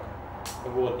только так.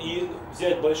 Вот. И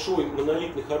взять большой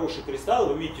монолитный хороший кристалл,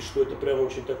 вы видите, что это прям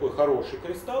очень такой хороший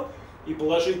кристалл, и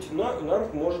положить на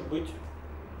руку может быть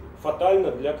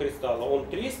фатально для кристалла. Он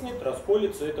треснет,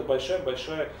 расколется, это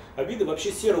большая-большая обида.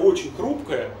 Вообще сера очень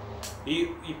хрупкая, и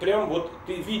прям вот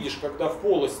ты видишь, когда в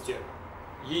полости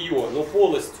ее, но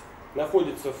полость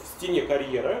находится в стене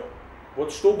карьера,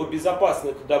 вот чтобы безопасно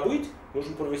это добыть,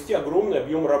 нужно провести огромный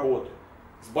объем работы.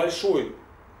 С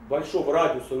большого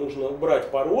радиуса нужно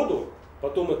убрать породу,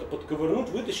 потом это подковырнуть,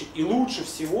 вытащить. И лучше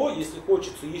всего, если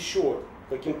хочется еще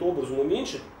каким-то образом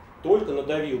уменьшить, только на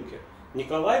давилке.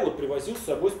 Николай вот привозил с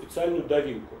собой специальную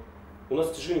давилку. У нас,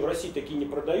 к сожалению, в России такие не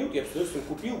продают. Я с удовольствием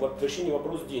купил, вообще не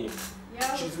вопрос денег.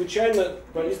 Чрезвычайно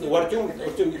полезно. У Артема, у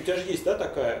тебя же есть, да,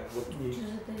 такая? Вот.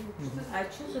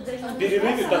 В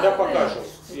перерыве тогда покажем,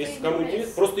 если кому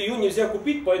интересно. Просто ее нельзя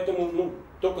купить, поэтому ну,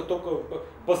 только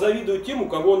позавидую тем, у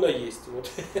кого она есть.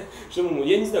 Вот.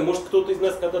 Я не знаю, может кто-то из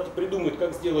нас когда-то придумает,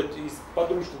 как сделать из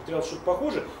подружки материала что-то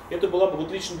похожее. Это была бы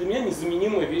вот лично для меня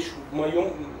незаменимая вещь в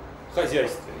моем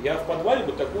хозяйстве. Я в подвале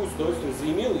бы такую с удовольствием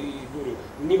заимел и говорю,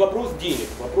 не вопрос денег,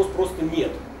 вопрос просто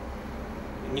нет.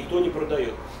 Никто не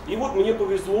продает. И вот мне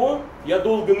повезло, я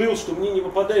долго ныл, что мне не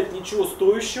выпадает ничего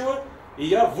стоящего, и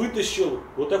я вытащил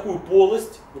вот такую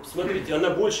полость. Вы посмотрите, она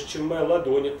больше, чем моя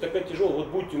ладонь. Это такая тяжелая. Вот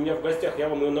будьте у меня в гостях, я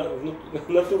вам ее в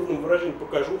натурном выражении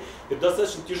покажу. Это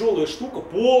достаточно тяжелая штука,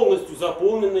 полностью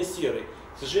заполненная серой.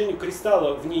 К сожалению,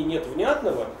 кристалла в ней нет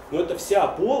внятного, но это вся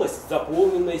полость,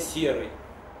 заполненная серой.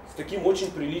 С таким очень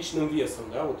приличным весом.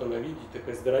 Да? Вот она, видите,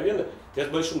 такая здоровенная. Я с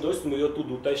большим удовольствием ее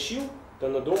оттуда утащил.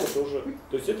 Она дома тоже.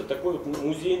 То есть это такой вот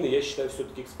музейный, я считаю,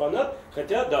 все-таки экспонат.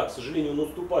 Хотя, да, к сожалению, он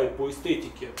уступает по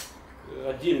эстетике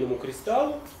отдельному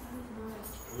кристаллу.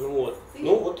 Вот.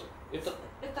 Ну вот это.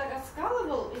 Это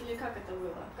раскалывал или как это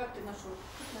было? Как ты нашел?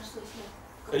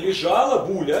 Лежала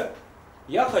буля.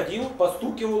 Я ходил,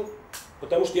 постукивал,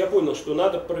 потому что я понял, что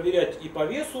надо проверять и по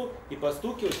весу, и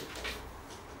постукивать.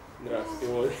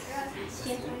 Здравствуйте.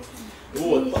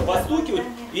 Вот, постукивать.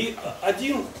 И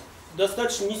один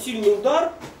достаточно несильный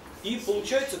удар, и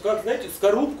получается, как, знаете,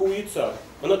 скорлупка у яйца.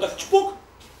 Она так чпок,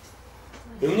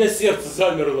 и у меня сердце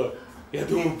замерло. Я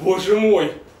думаю, боже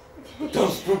мой, Там,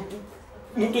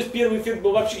 ну, то есть первый эффект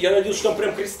был вообще, я надеялся, что там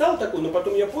прям кристалл такой, но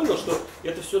потом я понял, что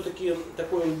это все-таки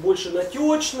такой он больше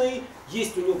натечный,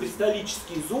 есть у него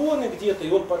кристаллические зоны где-то, и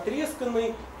он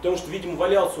потресканный, потому что, видимо,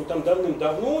 валялся он там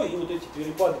давным-давно, и вот эти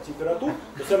перепады температур.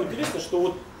 Но самое интересное, что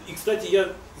вот, и, кстати, я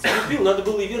закупил, надо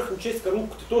было и верхнюю часть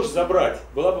коробку-то тоже забрать.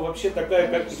 Была бы вообще такая,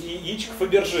 как яичко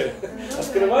Фаберже.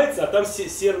 Открывается, а там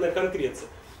серная конкреция.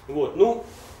 Вот, ну,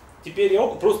 теперь я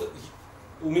просто,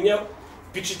 у меня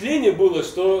впечатление было,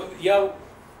 что я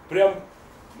прям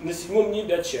на 7-м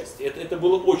небе от счастья. Это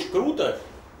было очень круто,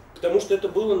 потому что это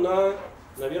было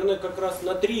наверное, как раз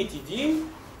на 3-й день,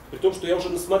 при том, что я уже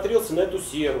насмотрелся на эту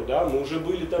серу, да, мы уже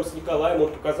были там с Николаем,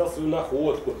 он показал свою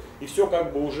находку, и все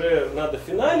как бы уже надо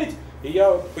финалить, и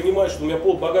я понимаю, что у меня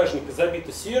пол багажника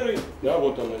забито серой, да,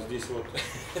 вот она здесь вот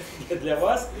для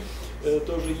вас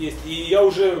тоже есть, и я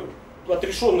уже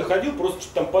отрешенно ходил, просто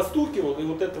что-то там постукивал, и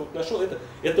вот это вот нашел,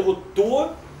 это вот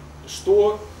то,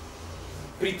 что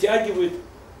притягивает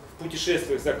в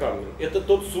путешествиях за камнем. Это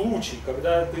тот случай,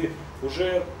 когда ты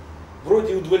уже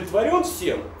вроде удовлетворен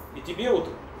всем, и тебе вот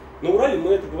на Урале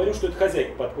мы это говорим, что это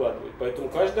хозяйка подкладывает. Поэтому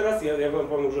каждый раз, я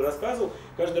вам уже рассказывал,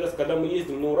 каждый раз, когда мы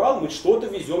ездим на Урал, мы что-то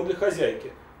везем для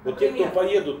хозяйки. Вот те, кто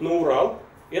поедут на Урал,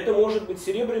 это может быть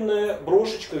серебряная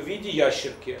брошечка в виде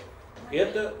ящерки.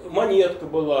 Это монетка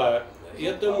была,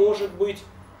 это может быть...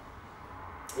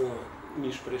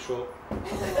 Миш пришел.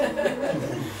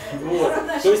 Вот.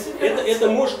 То есть это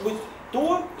может быть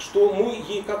то, что мы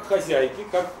ей как хозяйке,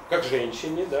 как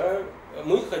женщине, да,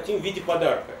 мы хотим в виде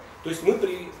подарка. То есть мы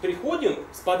приходим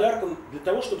с подарком для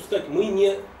того, чтобы сказать, мы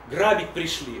не грабить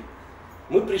пришли,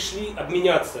 мы пришли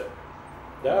обменяться.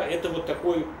 Да, это вот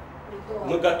такой,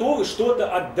 мы готовы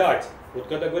что-то отдать. Вот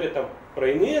когда говорят там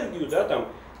про энергию, да, там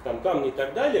камни и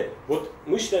так далее, вот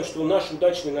мы считаем, что наши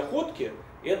удачные находки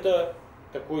это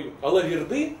такой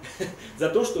алаверды за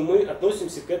то, что мы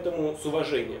относимся к этому с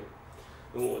уважением.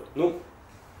 Вот. Ну,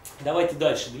 давайте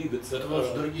дальше двигаться. Это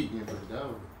уже другие дни, да?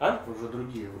 А? Уже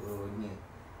другие дни.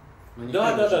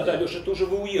 Да, Леша, это уже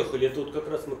вы уехали, это вот как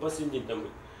раз мы последний день там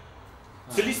были.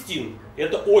 Целестин.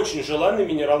 Это очень желанный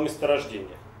минерал месторождения.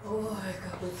 Ой,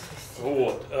 какой целестин.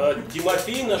 Вот.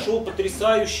 Тимофей нашел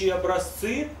потрясающие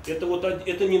образцы.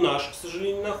 Это не наша, к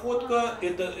сожалению, находка.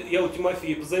 Это я у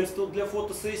Тимофея позаимствовал для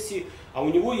фотосессии. А у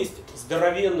него есть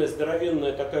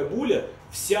здоровенная такая буля,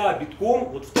 вся битком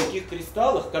вот в таких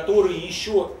кристаллах, которые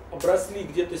еще обросли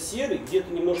где-то серой,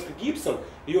 где-то немножко гипсом.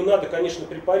 Ее надо, конечно,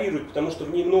 препарировать, потому что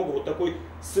в ней много вот такой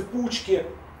сыпучки.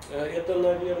 Это,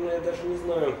 наверное, я даже не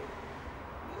знаю.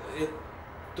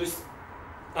 То есть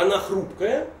она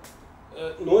хрупкая,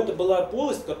 но это была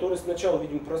полость, которая сначала,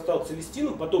 видимо, простала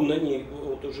целестином, потом на ней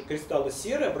вот уже кристаллы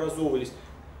серые образовывались,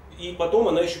 и потом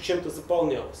она еще чем-то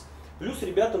заполнялась. Плюс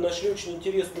ребята нашли очень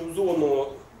интересную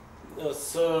зону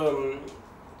с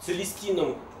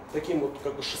целестином, таким вот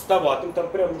как бы шестоватым, там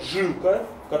прям жилка,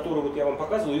 которую вот я вам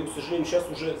показывал, ее, к сожалению, сейчас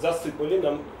уже засыпали,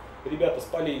 нам ребята с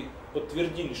полей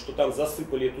подтвердили, что там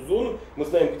засыпали эту зону. Мы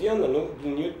знаем, где она, но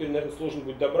для нее теперь, наверное, сложно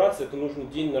будет добраться. Это нужно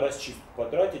день на расчистку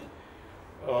потратить.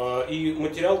 И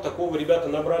материал такого ребята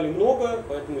набрали много,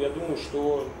 поэтому я думаю,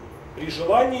 что при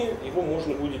желании его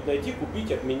можно будет найти,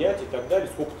 купить, обменять и так далее.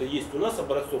 Сколько-то есть у нас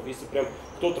образцов. Если прям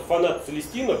кто-то фанат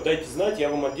целестинов, дайте знать, я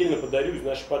вам отдельно подарю из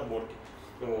нашей подборки.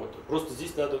 Вот. Просто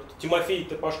здесь надо... Тимофей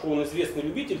Топашко, он известный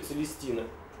любитель целестина.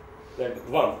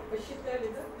 Вам. Посчитали,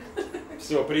 да?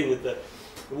 Все, принято.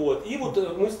 Вот. И вот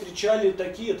мы встречали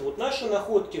такие, это вот наши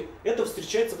находки, это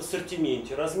встречается в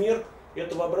ассортименте. Размер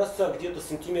этого образца где-то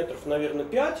сантиметров, наверное,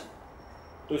 5.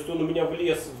 То есть он у меня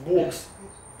влез в бокс.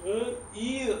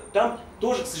 И там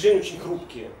тоже, к сожалению, очень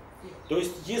хрупкие. То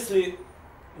есть если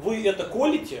вы это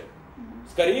колите,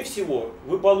 скорее всего,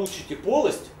 вы получите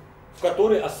полость, в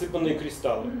которой осыпанные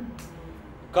кристаллы.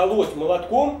 Колоть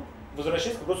молотком,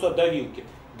 возвращаясь к вопросу о давилке.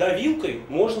 Давилкой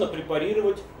можно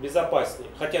препарировать безопаснее.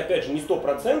 Хотя, опять же, не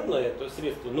стопроцентное это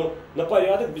средство, но на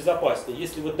порядок безопаснее.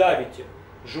 Если вы давите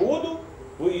жиоду,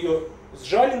 вы ее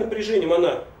сжали напряжением,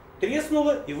 она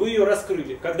треснула, и вы ее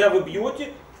раскрыли. Когда вы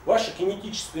бьете, ваша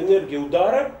кинетическая энергия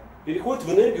удара переходит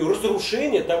в энергию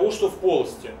разрушения того, что в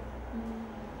полости.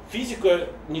 Физика,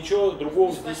 ничего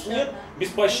другого здесь нет.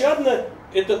 Беспощадно.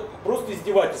 Это просто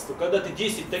издевательство. Когда ты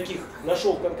 10 таких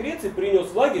нашел конкреции, принес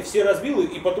в лагерь, все разбил,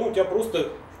 и потом у тебя просто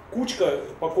кучка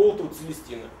поколотого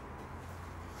целестина.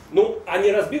 Ну, а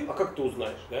не разбил, а как ты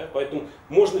узнаешь? Да? Поэтому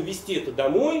можно везти это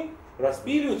домой,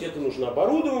 распиливать, это нужно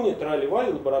оборудование,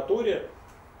 трали-вали, лаборатория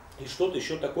и что-то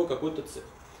еще такое, какой-то цех.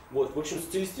 Вот. В общем,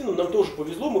 с целестином нам тоже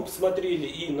повезло, мы посмотрели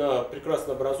и на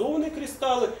прекрасно образованные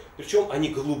кристаллы, причем они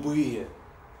голубые.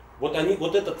 Вот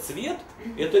этот цвет,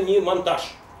 это не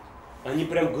монтаж. они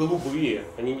прям голубые,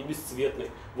 они не бесцветные.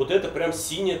 Вот это прям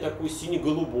синее такое,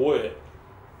 сине-голубое.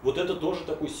 Вот это тоже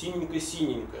такое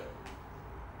синенькое-синенькое.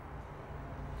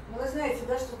 Ну, вы знаете,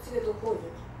 да, что цвет уходит.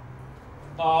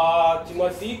 А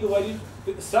Тимофей говорит,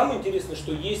 самое интересное,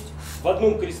 что есть в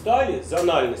одном кристалле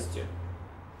зональности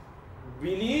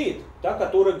белеет та,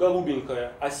 которая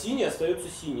голубенькая, а синяя остается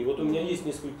синей. Вот у меня есть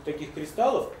несколько таких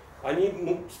кристаллов, они,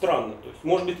 ну, странно. То есть,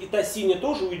 может быть, и та синяя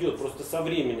тоже уйдет просто со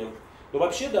временем. Но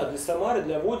вообще, да, для Самары,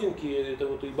 для Водинки, это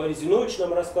вот и Борис Зинович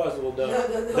нам рассказывал, да.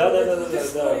 Да.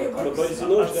 Борис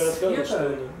Зинович рассказывал,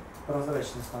 что...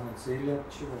 Прозрачный становится или от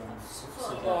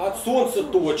чего? От солнца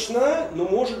точно, но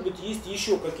может быть есть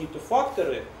еще какие-то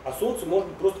факторы, а солнце может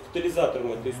быть просто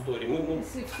катализатором этой истории.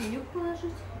 Если в синюк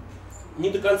положить? Не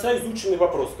до конца изученный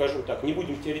вопрос, скажем так, не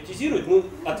будем теоретизировать. Мы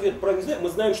ответ правильно знаем. Мы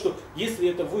знаем, что если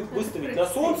это выставить на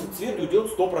солнце, цвет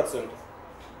уйдет 100%.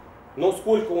 Но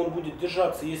сколько он будет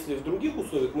держаться, если в других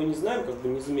условиях, мы не знаем, как бы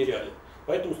не замеряли.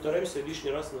 Поэтому стараемся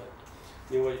лишний раз на это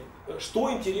не вводить. Что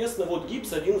интересно, вот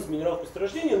гипс один из минералов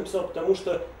месторождения написал, потому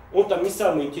что он там не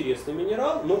самый интересный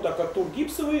минерал, но так как тур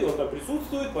гипсовый, он там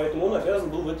присутствует, поэтому он обязан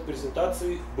был в этой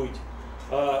презентации быть.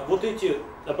 Вот эти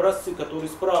образцы, которые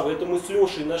справа, это мы с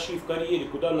Лешей нашли в карьере,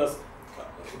 куда нас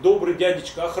добрый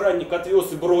дядечка-охранник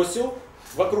отвез и бросил.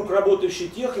 Вокруг работающая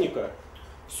техника,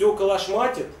 все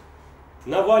калашматит,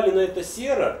 навалено это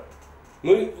сера.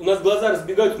 У нас глаза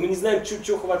разбегаются, мы не знаем,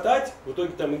 что хватать. В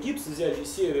итоге там и гипс взяли, и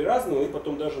серы разного, и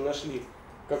потом даже нашли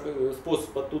как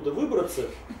способ оттуда выбраться.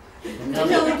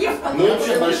 Ну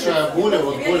вообще большая буря,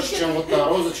 вот больше, чем вот та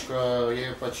розочка, я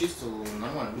ее почистил,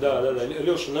 нормально. Да.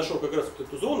 Леша нашел как раз вот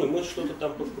эту зону, и мы что-то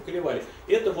там поколевали.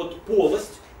 Это вот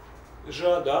полость,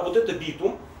 да, вот это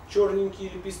битум, черненькие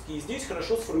лепестки, и здесь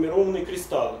хорошо сформированные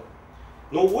кристаллы.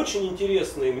 Но очень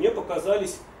интересные мне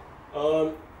показались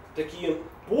такие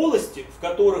полости, в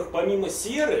которых помимо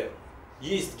серы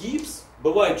есть гипс,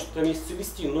 бывает, что там есть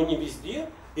целестин, но не везде,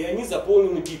 и они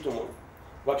заполнены битумом.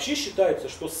 Вообще считается,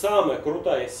 что самая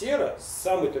крутая сера, с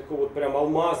самым такой вот прям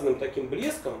алмазным таким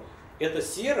блеском, это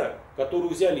сера, которую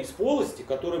взяли из полости,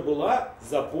 которая была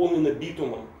заполнена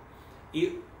битумом.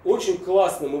 И очень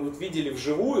классно мы вот видели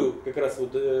вживую, как раз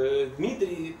вот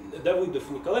Дмитрий Давыдов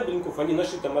и Николай Беленков, они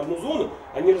нашли там одну зону,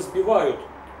 они разбивают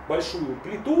большую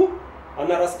плиту,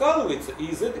 она раскалывается, и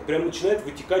из этой прям начинает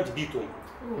вытекать битум.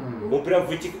 Он прям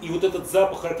вытек... И вот этот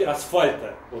запах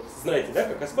асфальта, вот знаете, да,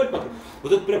 как асфальт,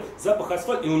 вот этот прям запах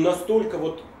асфальта, и он настолько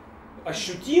вот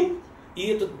ощутим, и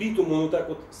этот битум, он вот так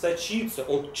вот сочится,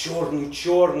 он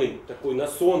черный-черный, такой на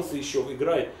солнце еще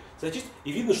играет, сочится,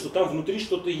 и видно, что там внутри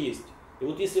что-то есть. И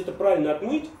вот если это правильно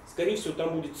отмыть, скорее всего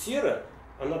там будет сера,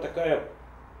 она такая,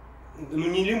 ну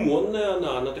не лимонная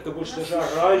она такая больше даже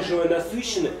оранжевая,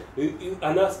 насыщенная, и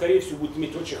она скорее всего будет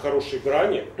иметь очень хорошие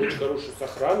грани, очень хорошую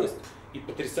сохранность и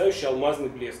потрясающий алмазный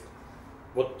блеск.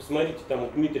 Вот посмотрите, там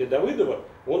вот Дмитрия Давыдова,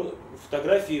 он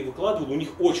фотографии выкладывал, у них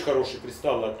очень хорошие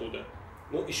кристаллы оттуда.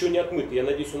 Ну, еще не отмыты, я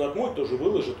надеюсь, он отмоет, тоже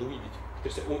выложит, увидите.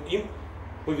 Им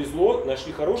повезло,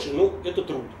 нашли хорошие, но это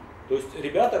труд. То есть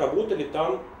ребята работали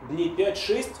там дней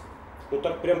 5-6, ну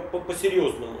так прям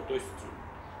по-серьезному. То есть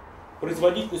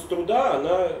производительность труда,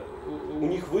 она у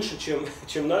них выше,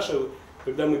 чем наша,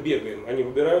 когда мы бегаем. Они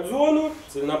выбирают зону,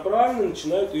 целенаправленно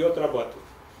начинают ее отрабатывать.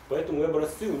 Поэтому и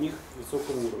образцы у них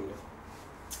высокого уровня.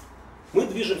 Мы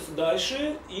движемся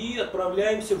дальше и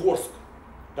отправляемся в Орск.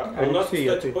 Так, Алексей, у нас,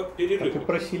 кстати, перерыв. А ты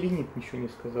про селенит ничего не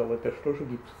сказал, это что же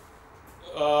гипс?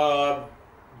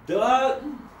 Да,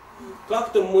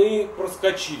 как-то мы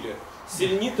проскочили. С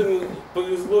селенитом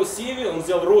повезло Севе, он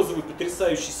взял розовый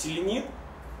потрясающий селенит.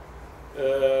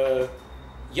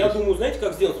 Я думаю, знаете,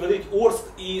 как сделать? Смотрите, Орск,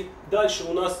 и дальше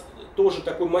у нас тоже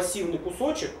такой массивный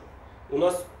кусочек. У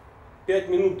нас 5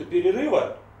 минут до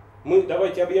перерыва. Мы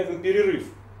давайте объявим перерыв.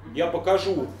 Я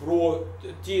покажу про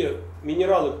те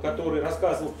минералы, которые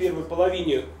рассказывал в первой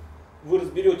половине. Вы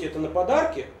разберете это на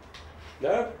подарке.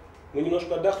 Да? Мы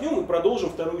немножко отдохнем и продолжим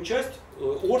вторую часть.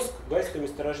 Орск, гальское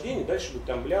месторождение. Дальше будет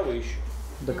там Блява еще.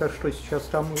 Так а что, сейчас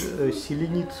там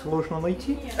селенит сложно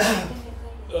найти?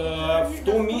 В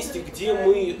том месте, где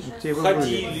мы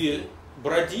ходили,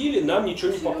 бродили, нам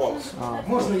ничего не попалось.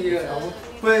 Можно я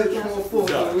по этому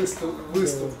поводу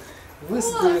выступлю?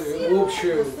 Выставлю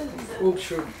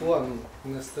общую плану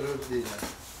месторождения.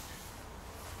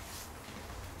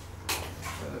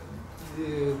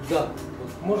 Да,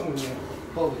 вот можно мне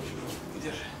палочку?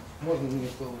 Можно мне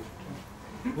палочку?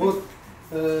 Вот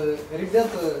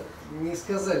ребята не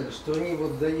сказали, что они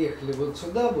вот доехали вот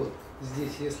сюда, вот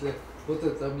здесь, если вот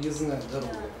эта объездная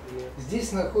дорога.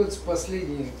 Здесь находится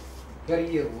последний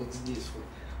карьер, вот здесь вот.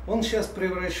 Он сейчас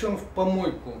превращен в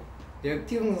помойку и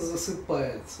активно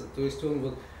засыпается. То есть он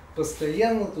вот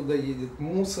постоянно туда едет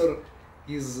мусор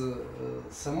из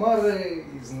Самары,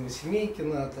 из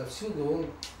Новосемейкина, отовсюду он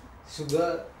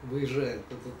сюда выезжает,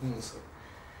 этот мусор.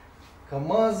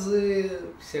 КамАЗы,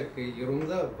 всякая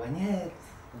ерунда, воняет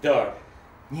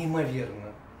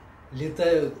неимоверно.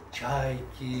 Летают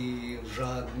чайки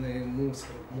жадные,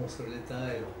 мусор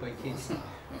летает в пакете.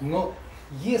 Но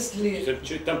если...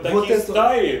 Там вот такие это...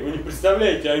 стаи, вы не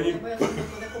представляете, они...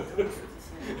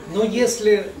 Но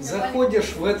если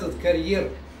заходишь в этот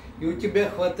карьер, и у тебя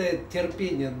хватает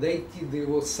терпения дойти до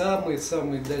его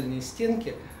самой-самой дальней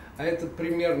стенки, а это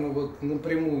примерно вот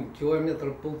напрямую 1,5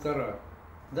 километра,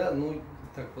 да, ну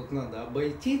так вот надо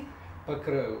обойти по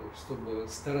краю, чтобы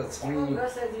стараться на нее,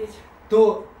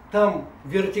 то там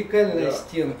вертикальная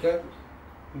стенка,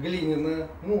 глиняная,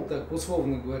 ну так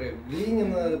условно говоря,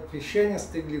 глиняная,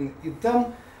 песчанистая глина, и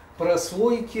там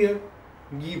прослойки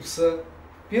гипса.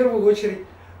 В первую очередь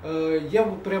я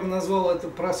бы прям назвал это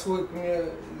прослойками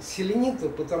селенита,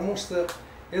 потому что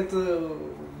это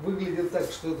выглядит так,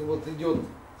 что это вот идет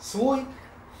слой,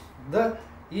 да,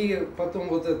 и потом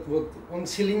вот этот вот, он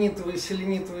селенитовый,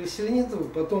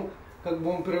 потом как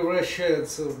бы он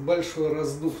превращается в большой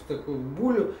раздув, такую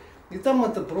булю, и там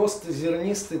это просто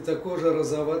зернистый такой же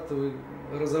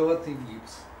розоватый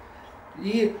гипс.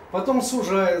 И потом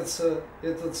сужается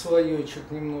этот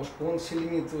слоечек немножко, он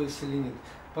селенитовый.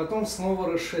 Потом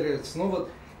снова расширяется. Но вот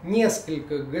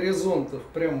несколько горизонтов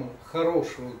прямо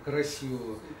хорошего,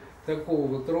 красивого, такого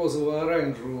вот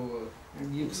розово-оранжевого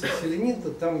гипса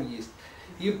селенита там есть.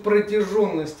 И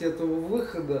протяженность этого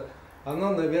выхода,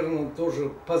 она, наверное,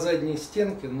 тоже по задней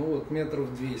стенке, ну вот 200 метров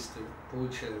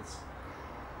получается.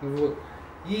 Вот.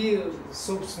 И,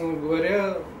 собственно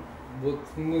говоря, вот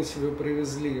мы себе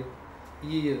привезли,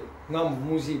 и нам в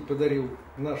музей подарил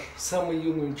наш самый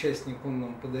юный участник, он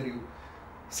нам подарил,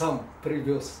 сам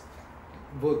привез.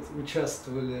 Вот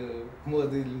участвовали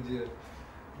молодые люди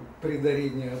при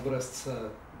дарении образца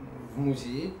в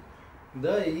музее.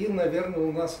 Да, и, наверное,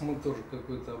 у нас мы тоже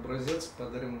какой-то образец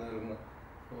подарим, наверное,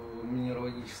 в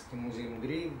минералогический музей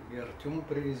МГРИ, и Артему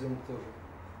привезем тоже.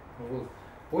 Вот.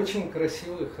 Очень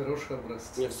красивые, хорошие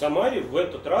образцы. В Самаре в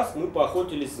этот раз мы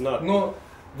поохотились знатно. Но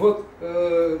вот,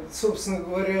 собственно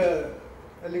говоря,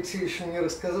 Алексей еще не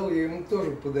рассказал, я ему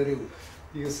тоже подарил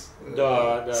из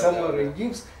Самары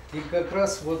гипс. И как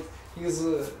раз вот из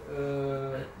вот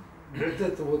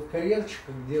этого вот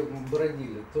карьерчика, где мы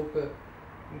бродили, только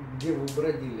где вы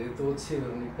бродили, это вот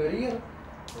северный карьер,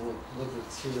 вот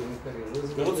этот северный карьер.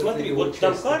 Ну вот смотри, вот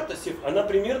там карта, она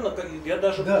примерно, я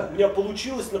даже, у меня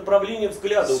получилось направление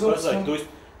взгляда указать. То есть,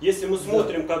 если мы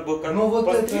смотрим как бы как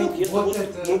по стрелке, вот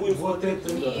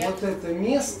это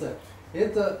место,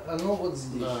 это оно вот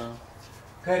здесь. Да.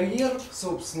 Карьер,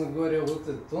 собственно говоря, вот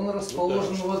этот, он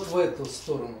расположен вот в эту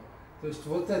сторону. То есть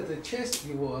вот эта часть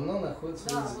его, она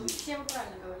находится вот здесь. Все вы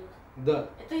правильно говорите. Да.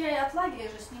 Это я и от лагеря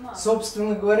же снимала.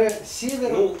 Собственно говоря,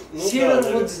 север, север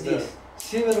вот здесь.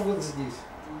 Север вот здесь.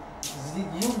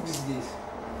 Юг здесь.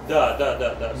 Да,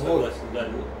 согласен. Да.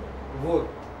 Вот.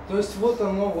 То есть вот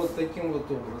оно вот таким вот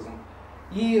образом.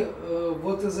 И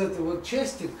вот из этой вот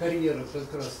части карьера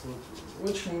как раз вот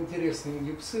очень интересные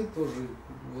гипсы тоже.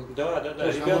 Вот, да.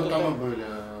 Ребята там были,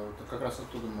 как раз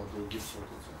оттуда мы гипсы вот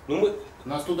эти. Ну, мы,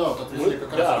 нас туда вот отвезли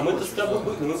как раз. Да, мы-то с тобой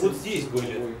были, мы вот здесь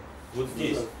были. Вот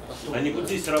здесь. Они вот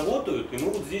здесь работают, и мы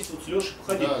вот здесь вот с Лешей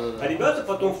походили. А ребята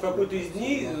потом в какой-то из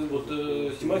дней, вот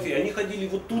Тимофей, они ходили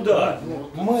вот туда.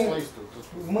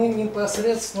 Мы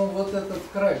непосредственно вот этот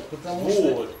край, потому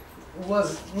что у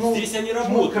вас, здесь они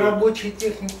работают. Мы к рабочей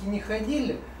технике не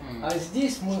ходили, а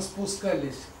здесь мы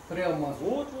спускались прямо,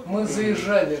 мы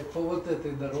заезжали по вот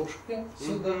этой дорожке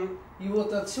сюда, и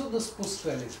вот отсюда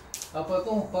спускались. А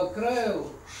потом по краю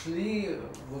шли,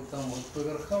 вот там вот по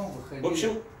верхам выходили. В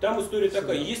общем, там история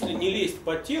такая, если не лезть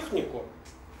под технику,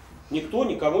 никто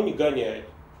никого не гоняет.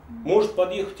 Может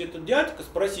подъехать этот дядька,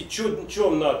 спросить, что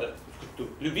вам надо?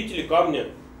 Любители камня.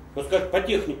 Он скажет, по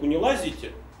технику не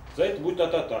лазите, за это будет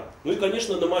та-та-та. Ну и,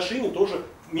 конечно, на машине тоже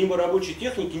мимо рабочей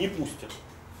техники не пустят.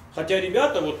 Хотя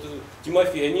ребята, вот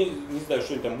Тимофей, они, не знаю,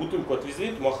 что они там, бутылку отвезли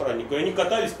этому охраннику, и они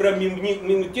катались прямо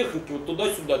мимо техники, вот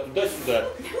туда-сюда, туда-сюда.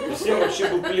 И всем вообще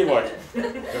было плевать.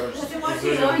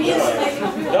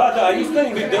 Да, они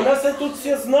сказали, говорят, да нас тут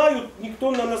все знают,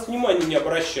 никто на нас внимания не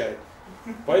обращает.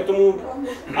 Поэтому,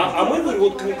 а мы, говорю,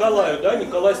 вот к Николаю, да,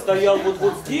 Николай стоял вот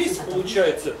здесь,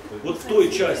 получается, вот в той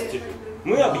части.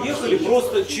 Мы объехали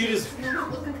просто через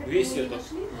весь этот.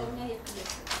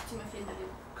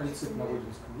 Кальцит на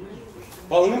Родинском есть?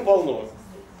 Полным-полно.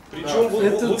 Причем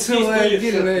это вот целая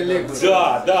отдельная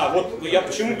лекция. Да, вот я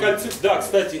почему кальцит, да,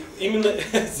 кстати, именно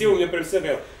Сева мне прям всегда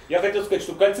говорил, я хотел сказать,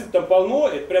 что кальцит там полно,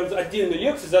 это прям отдельной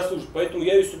лекции заслужит, поэтому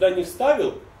я ее сюда не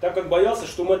вставил, так как боялся,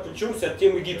 что мы отвлечемся от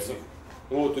темы гипсов.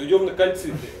 Вот, уйдем на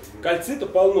кальциты. Кальцита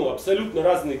полно, абсолютно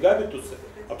разные габитусы,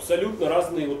 абсолютно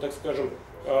разные, вот так скажем...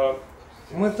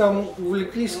 Мы там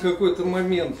увлеклись в какой-то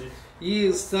момент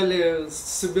и стали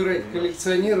собирать,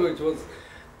 коллекционировать вот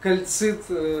кальцит,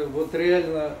 вот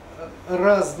реально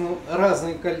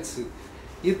разный кальцит.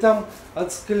 И там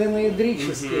от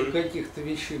скалиноидрических каких-то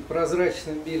вещей,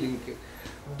 прозрачно-беленьких,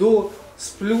 до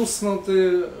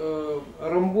сплюснутые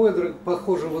ромбоидры,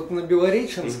 похожи вот на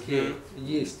белореченские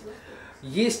есть.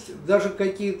 Есть даже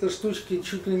какие-то штучки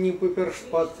чуть ли не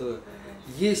папершпата.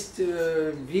 Есть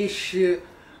вещи,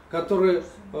 которые,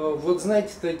 вот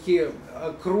знаете, такие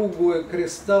округлые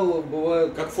кристаллы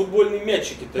бывают. Как футбольные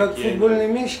мячики такие. Как футбольные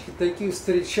мячики, такие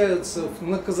встречаются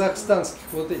на казахстанских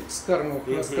вот этих скарновых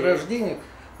месторождениях.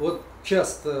 Вот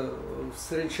часто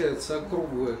встречаются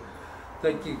округлые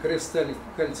такие кристаллики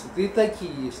кальцита. И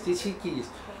такие есть, и сякие есть.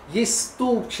 Есть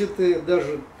столбчатые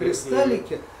даже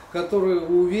кристаллики, которые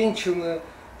увенчаны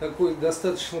такой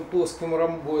достаточно плоским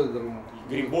ромбоидром.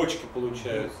 Грибочки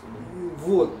получаются.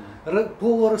 Вот.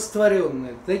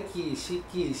 Полурастворенные, такие,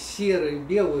 сякие, серые,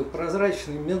 белые,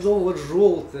 прозрачные,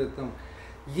 медово-желтые там.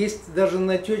 Есть даже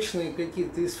натечные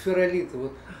какие-то из ферролита.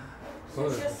 Вот.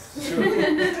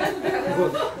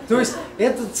 Вот. То есть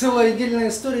это целая отдельная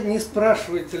история. Не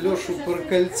спрашивайте Лешу про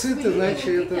кальцит,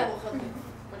 иначе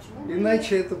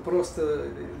это просто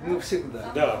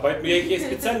навсегда. Да, поэтому я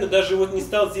специально даже вот не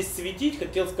стал здесь светить.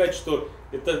 Хотел сказать, что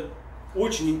это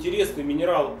очень интересный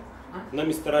минерал на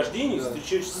месторождении,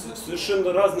 встречающийся в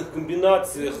совершенно разных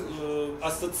комбинациях,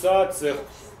 ассоциациях.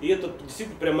 И это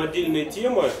действительно прям отдельная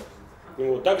тема.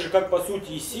 Вот. Так же, как по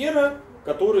сути и сера,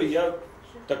 который я,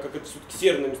 так как это все-таки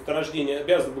серное месторождение,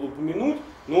 обязан был упомянуть,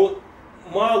 но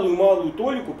малую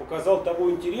толику показал того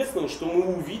интересного, что мы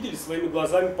увидели своими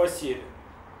глазами по сере.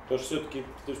 Потому что все-таки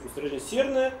месторождение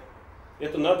серное,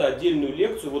 это надо отдельную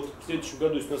лекцию. Вот в следующем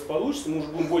году, если у нас получится, мы уже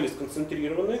будем более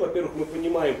сконцентрированы. Во-первых, мы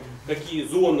понимаем, какие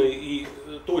зоны и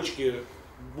точки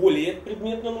более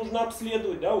предметно нужно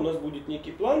обследовать. Да, у нас будет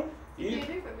некий план. И...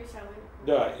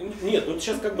 Да, нет, вот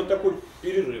сейчас как бы такой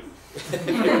перерыв.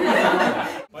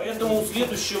 Поэтому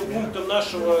следующим пунктом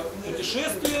нашего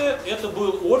путешествия это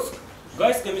был Орск,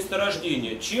 гайское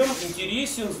месторождение. Чем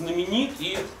интересен, знаменит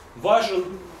и важен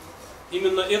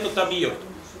именно этот объект?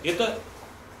 Это,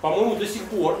 по-моему, до сих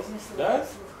пор, да,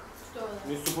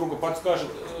 если супруга подскажет,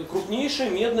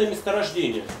 крупнейшее медное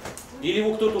месторождение. Или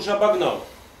его кто-то уже обогнал?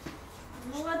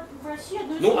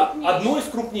 Одно из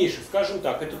крупнейших, скажем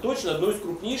так, это точно одно из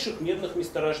крупнейших медных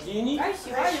месторождений.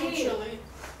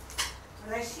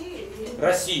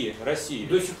 Россия.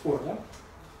 До сих пор, да?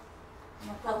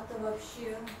 Ну как-то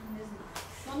вообще, не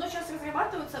знаю. Оно сейчас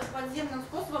разрабатывается подземным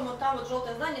способом. Вот там вот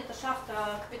желтое здание, это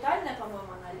шахта капитальная, по-моему,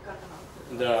 она, или как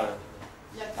она? Да.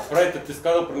 Про это ты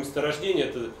сказал, про месторождение,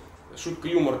 это шутка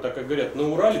юмора, так как говорят, на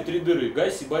Урале 3 дыры,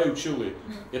 Гай, Сибай, Учелы.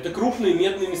 Это крупные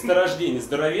медные месторождения,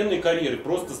 здоровенные карьеры,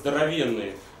 просто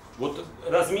здоровенные. Вот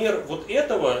размер вот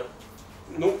этого,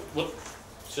 ну вот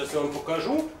сейчас я вам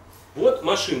покажу, вот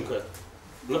машинка.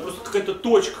 Она просто какая-то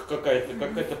точка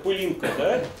какая-то пылинка,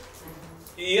 да?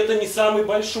 И это не самый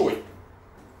большой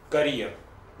карьер.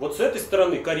 Вот с этой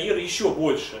стороны карьер еще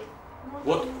больше.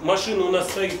 Вот машина у нас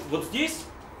стоит вот здесь,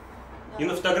 и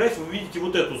на фотографии вы видите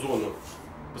вот эту зону.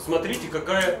 Посмотрите,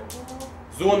 какая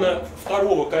зона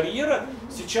второго карьера.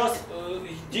 Сейчас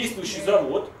действующий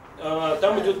завод,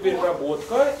 там идет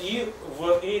переработка, и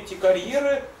в эти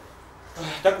карьеры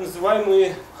так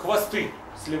называемые хвосты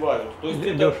сливают. То есть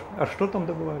Леш, а что там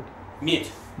добывают? Медь.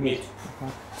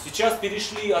 Сейчас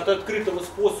перешли от открытого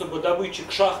способа добычи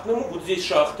к шахтному. Вот здесь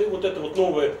шахты, вот это вот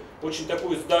новое, очень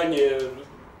такое здание,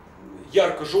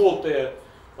 ярко-желтое.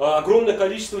 Огромное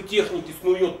количество техники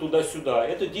снует туда-сюда.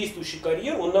 Это действующий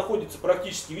карьер, он находится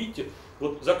практически, видите,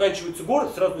 вот заканчивается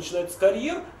город, сразу начинается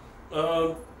карьер.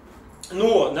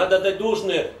 Но надо отдать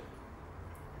должное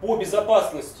по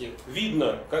безопасности.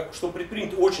 Видно, что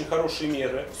предприняты очень хорошие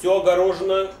меры. Все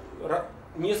огорожено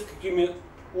несколькими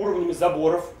уровнями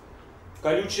заборов,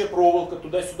 колючая проволока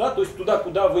туда-сюда. То есть туда,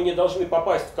 куда вы не должны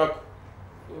попасть, как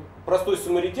простой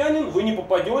самаритянин, вы не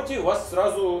попадете, вас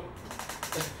сразу...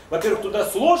 Во-первых, туда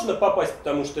сложно попасть,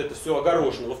 потому что это все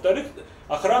огорожено. Во-вторых,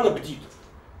 охрана бдит.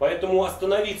 Поэтому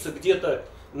остановиться где-то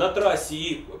на трассе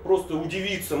и просто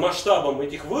удивиться масштабом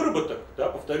этих выработок, да,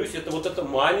 повторюсь, это вот это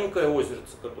маленькое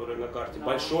озерце, которое на карте,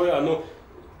 большое, оно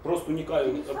просто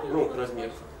уникальное, огромных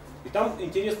размеров. И там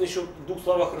интересно еще в 2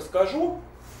 словах расскажу.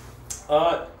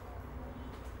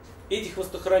 Эти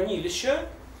хвостохранилища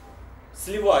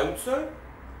сливаются,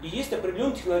 и есть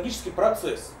определенный технологический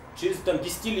процесс. через там,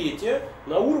 десятилетия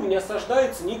на уровне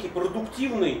осаждается некий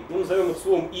продуктивный, ну, назовем это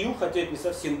словом ил, хотя это не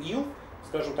совсем ил,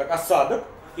 скажем так, осадок.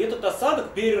 И этот осадок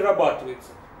перерабатывается.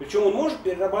 Причем он может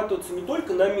перерабатываться не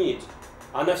только на медь,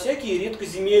 а на всякие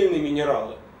редкоземельные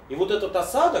минералы. И вот этот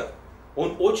осадок,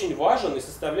 он очень важен и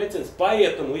составляет ценность.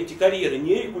 Поэтому эти карьеры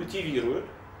не рекультивируют.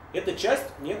 Это часть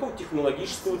некого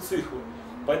технологического цикла.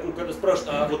 Поэтому, когда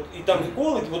спрашивают, а вот и там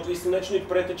экологи, вот если начнете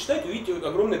про это читать, увидите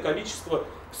огромное количество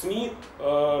в СМИ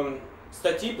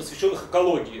статей, посвященных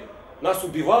экологии. Нас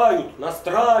убивают, нас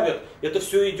травят, это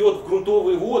все идет в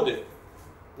грунтовые воды.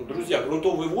 Друзья,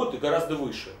 грунтовые воды гораздо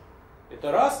выше.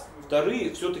 Это раз.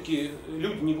 Вторые, все-таки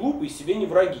люди не глупые, себе не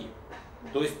враги.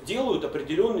 То есть делают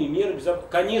определенные меры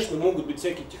безопасности. Конечно, могут быть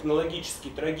всякие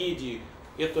технологические трагедии,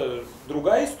 это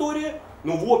другая история,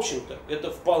 но в общем-то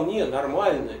это вполне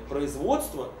нормальное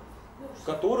производство,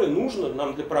 которое нужно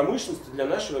нам для промышленности, для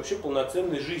нашей вообще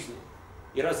полноценной жизни.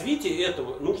 И развитие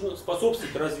этого, нужно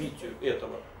способствовать развитию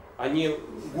этого, а не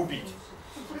губить.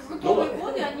 Грунтовые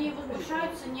воды, они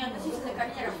возмущаются не относительно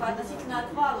карьеров, а относительно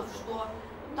отвалов, что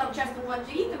там часто бывают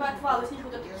перитовые отвалы, с них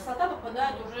вот эта кислота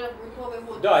попадает уже в грунтовые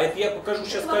воды. Да, это я покажу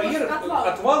сейчас карьеры,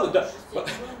 отвалы, да.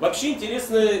 Вообще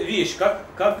интересная вещь, как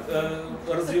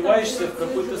развиваешься в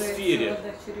какой-то сфере.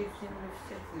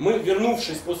 Мы,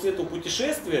 вернувшись после этого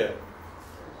путешествия,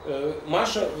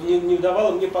 Маша не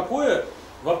давала мне покоя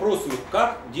вопросами,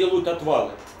 как делают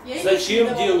отвалы,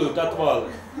 зачем делают отвалы.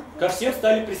 Ко всем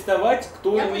стали приставать,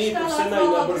 кто имеет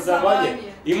профессиональное образование.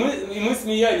 И мы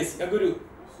смеялись. Я говорю,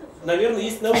 наверное,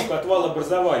 есть наука отвал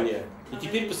образования. И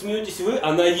теперь посмеетесь вы,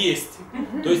 она есть.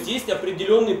 То есть есть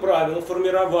определенные правила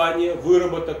формирования,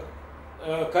 выработок,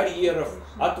 карьеров,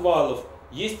 отвалов.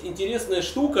 Есть интересная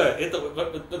штука, это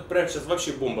прямо сейчас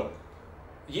вообще бомба.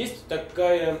 Есть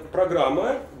такая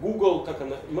программа Google, как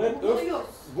она?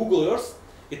 Google Earth.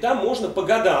 И там можно по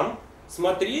годам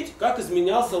смотреть, как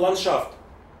изменялся ландшафт.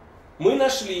 Мы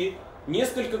нашли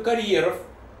несколько карьеров,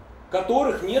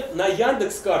 которых нет на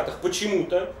Яндекс.Картах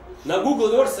почему-то. На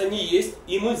Google Earth они есть,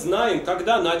 и мы знаем,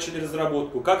 когда начали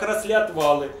разработку, как росли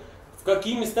отвалы, в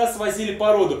какие места свозили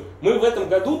породу. Мы в этом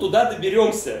году туда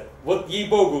доберемся. Вот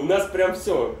ей-богу, у нас прям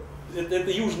все.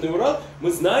 Это Южный Урал.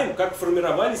 Мы знаем, как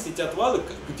формировались эти отвалы,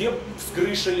 где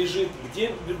крыша лежит,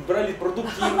 где брали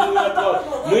продуктивные отвалы.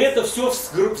 Мы это все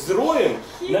взроем,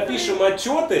 напишем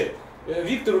отчеты.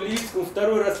 Виктору Левицкому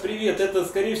второй раз привет. Это,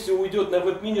 скорее всего, уйдет на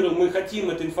веб-минерал. Мы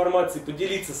хотим этой информацией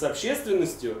поделиться с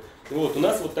общественностью. Вот, у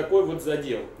нас вот такой вот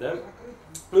задел. Да?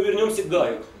 Ну, вернемся к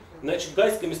Гаю. Значит,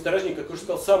 гайское месторождение, как я уже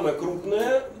сказал, самое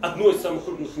крупное, одно из самых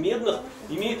крупных медных,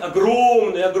 имеет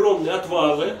огромные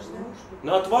отвалы.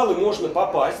 На отвалы можно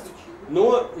попасть,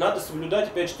 но надо соблюдать,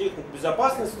 опять же, технику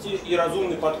безопасности и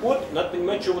разумный подход. Надо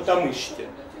понимать, что вы там ищете.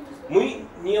 Мы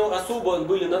не особо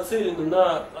были нацелены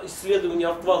на исследование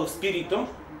отвалов спиритом.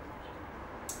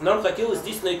 Нам хотелось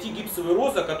здесь найти гипсовые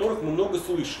розы, о которых мы много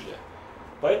слышали.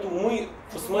 Поэтому мы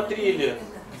посмотрели,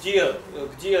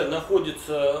 где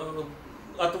находится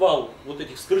отвал вот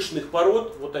этих скрышенных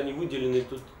пород. Вот они выделены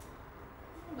тут.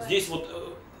 Здесь вот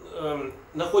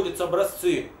находятся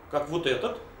образцы, как вот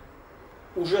этот,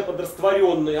 уже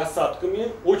подрастворенные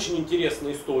осадками. Очень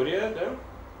интересная история. Да?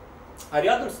 А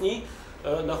рядом с ней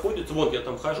находится, вот я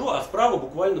там хожу, а справа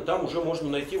буквально там уже можно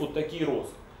найти вот такие розы.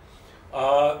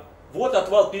 Вот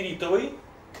отвал перитовый,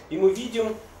 и мы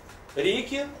видим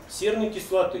реки серной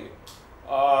кислоты.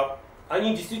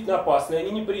 Они действительно опасные,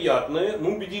 они неприятные.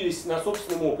 Мы убедились на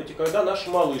собственном опыте, когда наша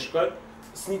малышка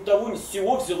с ни того ни с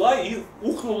сего взяла и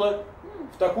ухнула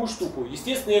в такую штуку.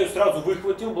 Естественно, я ее сразу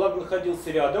выхватил, благо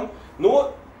находился рядом,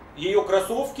 но ее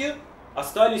кроссовки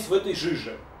остались в этой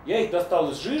жиже. Я их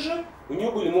достал из жижи, у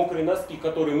нее были мокрые носки,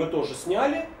 которые мы тоже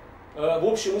сняли. В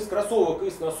общем, из кроссовок и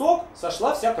с носок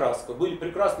сошла вся краска. Были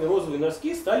прекрасные розовые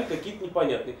носки, стали какие-то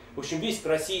непонятные. В общем, весь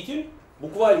краситель,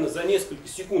 буквально за несколько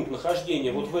секунд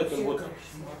нахождения вот в этом вот,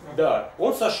 да,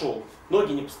 он сошел.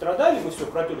 Ноги не пострадали, мы все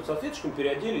протерли салфеточками,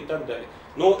 переодели и так далее.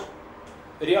 Но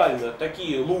реально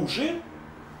такие лужи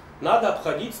надо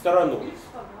обходить стороной.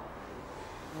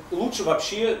 Лучше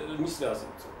вообще не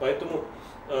связываться. Поэтому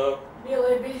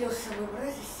белое белье с собой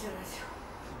брать и стирать.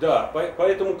 Да,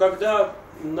 поэтому, когда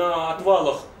на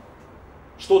отвалах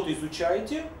что-то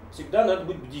изучаете, всегда надо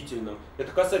быть бдительным.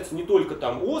 Это касается не только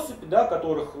там особей, да,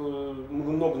 которых вы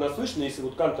много наслышаны. Если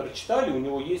вот Кантора читали, у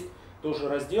него есть тоже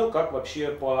раздел, как вообще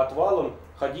по отвалам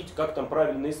ходить, как там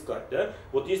правильно искать. Да?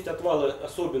 Вот есть отвалы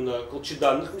особенно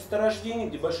колчеданных месторождений,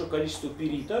 где большое количество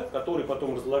перита, который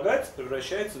потом разлагается,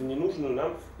 превращается в ненужную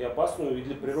нам и опасную и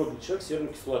для природы, для человека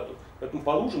серную кислоту. Поэтому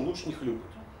по лужам лучше не хлюпать.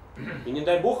 И не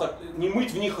дай бог не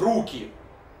мыть в них руки,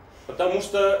 потому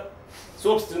что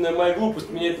собственная моя глупость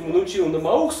меня этому научила на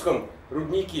Маукском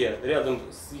руднике рядом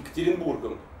с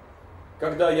Екатеринбургом,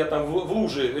 когда я там в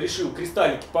луже решил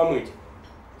кристаллики помыть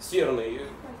серные,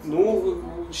 ну,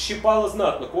 щипало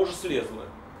знатно, кожа слезла,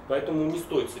 поэтому не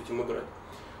стоит с этим играть.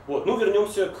 Вот, ну,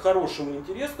 вернемся к хорошему,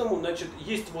 интересному. Значит,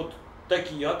 есть вот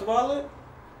такие отвалы,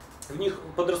 в них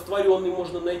подрастворенный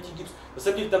можно найти гипс. На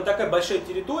самом деле там такая большая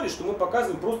территория, что мы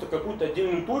показываем просто какую-то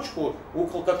отдельную точку,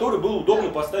 около которой было удобно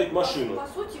поставить машину. По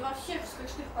сути, во всех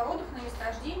скрытых породах на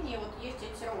месторождении вот есть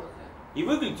эти розы. И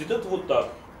выглядит это вот так.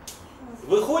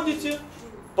 Выходите,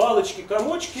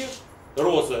 палочки-комочки,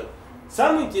 роза.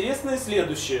 Самое интересное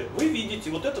следующее. Вы видите,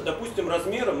 вот это, допустим,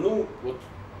 размером, ну, вот,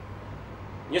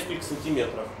 несколько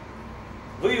сантиметров.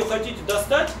 Вы ее хотите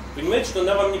достать, понимаете, что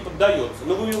она вам не поддается.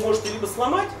 Но вы ее можете либо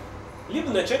сломать, либо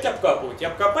начать обкапывать. И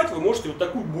обкопать вы можете вот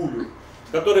такую булю,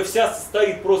 которая вся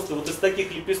состоит просто вот из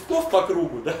таких лепестков по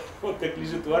кругу, да, вот как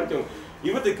лежит у Артема.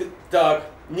 И вы так,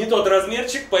 не тот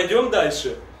размерчик, пойдем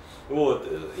дальше. Вот.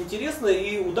 Интересно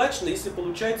и удачно, если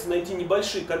получается найти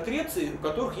небольшие конкреции, у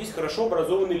которых есть хорошо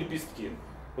образованные лепестки.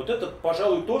 Вот это,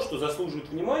 пожалуй, то, что заслуживает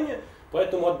внимания.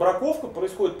 Поэтому отбраковка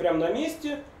происходит прямо на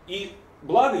месте, и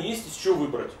благо есть из чего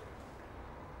выбрать.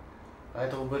 А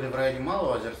это вы были в районе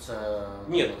Малого озерца?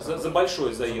 Нет, за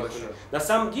большой заехали. Большой. На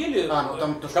самом деле, ну,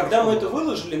 там когда мы это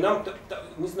выложили, нам,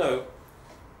 не знаю,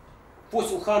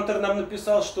 Фосил Хантер нам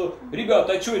написал, что,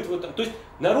 ребята, а что это вы там? То есть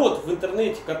народ в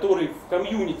интернете, который в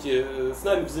комьюнити с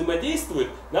нами взаимодействует,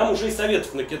 нам уже и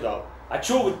советов накидал. А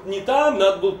что вот не там,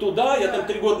 надо было туда, я там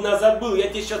 3 года назад был, я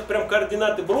тебе сейчас прям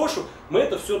координаты брошу. Мы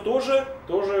это все тоже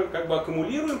как бы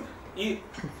аккумулируем. И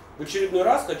в очередной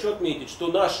раз хочу отметить, что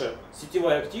наша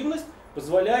сетевая активность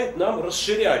позволяет нам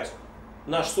расширять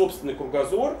наш собственный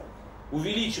кругозор,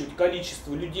 увеличивать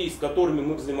количество людей, с которыми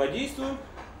мы взаимодействуем.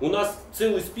 У нас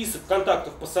целый список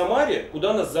контактов по Самаре,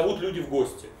 куда нас зовут люди в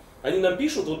гости. Они нам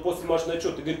пишут вот после Машиного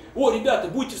отчета и говорят: о, ребята,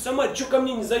 будете в Самаре, что ко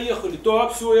мне не заехали?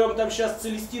 Так, все, я вам там сейчас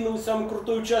целестиновый самый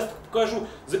крутой участок покажу.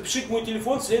 Запишите мой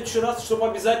телефон в следующий раз, чтобы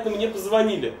обязательно мне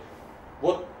позвонили.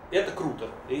 Вот это круто.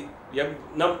 И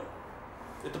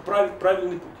это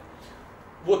правильный путь.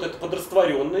 Вот это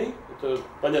подрастворенный. Это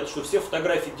понятно, что все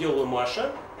фотографии делала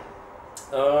Маша.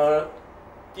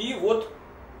 И вот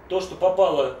то, что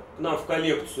попало к нам в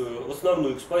коллекцию, в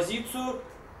основную экспозицию,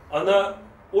 она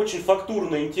очень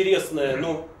фактурная, интересная,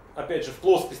 но, опять же, в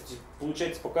плоскости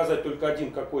получается показать только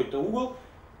один какой-то угол.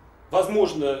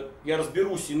 Возможно, я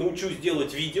разберусь и научусь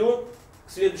делать видео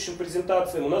к следующим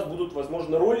презентациям. У нас будут,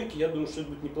 возможно, ролики, я думаю, что это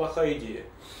будет неплохая идея.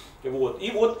 Вот.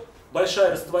 И вот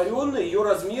большая растворенная, ее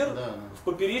размер в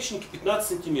поперечнике 15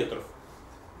 сантиметров.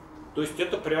 То есть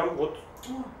это прям вот...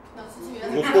 Ну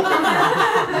сколько?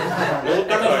 Ну вот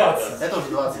такая. Это уже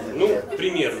 20 лет. Ну,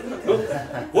 примерно. Ну,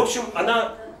 в общем,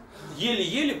 она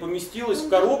еле-еле поместилась в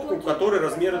коробку, у которой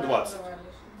размеры 20.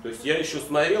 То есть я еще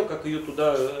смотрел, как ее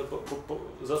туда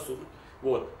засунуть.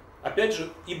 Вот. Опять же,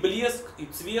 и блеск, и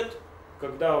цвет,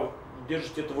 когда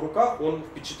держите это в руках, он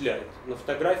впечатляет. На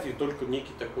фотографии только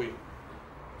некий такой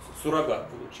суррогат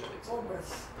получается.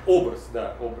 Образ,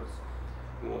 да, образ.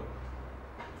 Вот.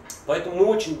 Поэтому мы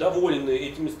очень довольны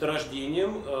этим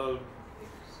месторождением.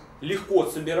 Легко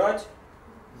собирать,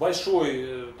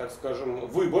 большой, так скажем,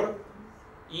 выбор,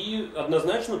 и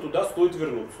однозначно туда стоит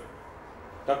вернуться.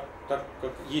 Так как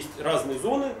есть разные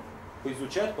зоны,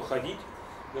 поизучать, походить.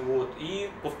 Вот. И,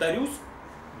 повторюсь,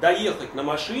 доехать на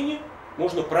машине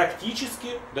можно практически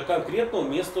до конкретного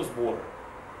места сбора.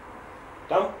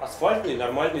 Там асфальтные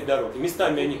нормальные дороги.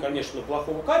 Местами они, конечно,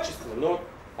 плохого качества, но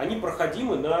они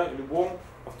проходимы на любом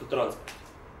автотранспорте.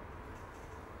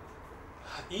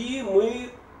 И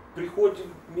мы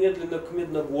приходим медленно к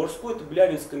Медногорску. Это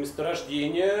Блявинское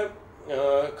месторождение.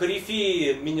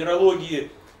 Корифеи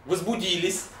минералогии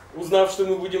возбудились, узнав, что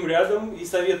мы будем рядом, и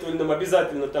советовали нам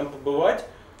обязательно там побывать.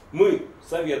 Мы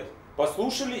совет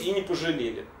послушали и не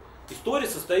пожалели. История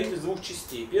состоит из 2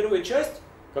 частей. Первая часть,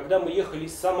 когда мы ехали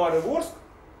из Самары в Орск,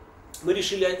 мы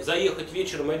решили заехать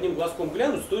вечером и одним глазком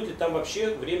глянуть, стоит ли там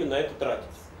вообще время на это тратить.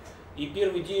 И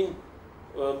первый день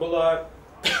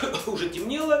уже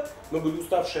темнело, мы были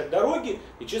уставшие от дороги,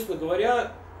 и, честно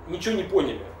говоря, ничего не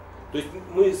поняли. То есть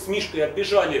мы с Мишкой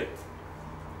оббежали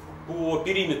по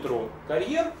периметру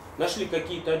карьер, нашли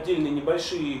какие-то отдельные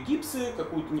небольшие гипсы,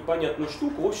 какую-то непонятную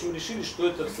штуку. В общем, решили, что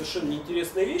это совершенно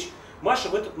неинтересная вещь. Маша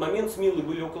в этот момент с Милой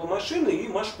были около машины, и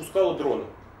Маша пускала дроны.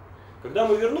 Когда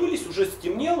мы вернулись, уже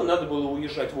стемнело, надо было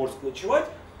уезжать в Орск ночевать,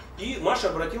 и Маша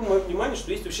обратила мое внимание,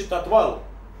 что есть вообще-то отвалы.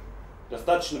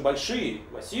 Достаточно большие,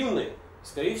 массивные,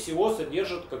 скорее всего,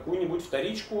 содержат какую-нибудь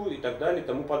вторичку и так далее и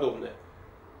тому подобное.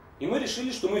 И мы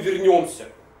решили, что мы вернемся.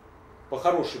 по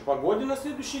хорошей погоде на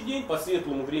следующий день, по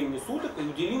светлому времени суток и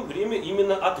уделим время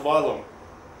именно отвалам,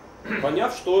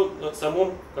 поняв, что на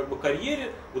самом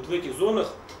карьере, вот в этих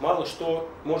зонах мало что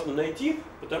можно найти,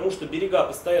 потому что берега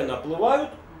постоянно оплывают,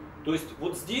 то есть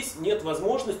вот здесь нет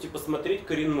возможности посмотреть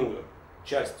коренную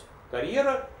часть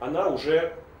карьера, она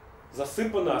уже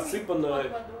засыпана, осыпана,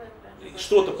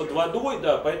 что-то под водой,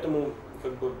 да, поэтому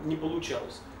не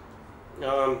получалось.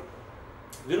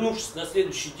 Вернувшись на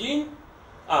следующий день,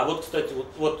 вот, кстати,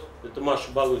 вот это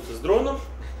Маша балуется с дроном,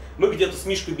 мы где-то с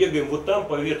Мишкой бегаем вот там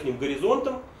по верхним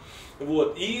горизонтам,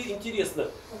 вот, и интересно,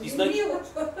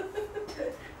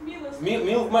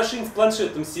 Мила в машине с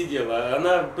планшетом сидела,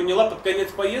 она поняла под конец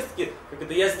поездки,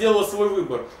 я сделала свой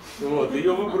выбор, вот,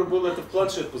 ее выбор был это в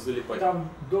планшет позалипать. Там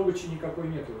добычи никакой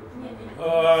нету.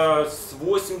 С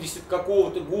 80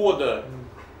 какого-то года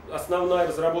основная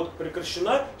разработка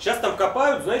прекращена, сейчас там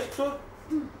копают, знаете кто?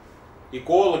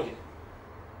 Экологи.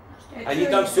 Они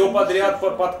там все подряд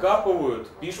подкапывают,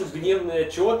 пишут гневные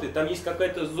отчеты, там есть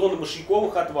какая-то зона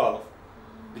мышьяковых отвалов,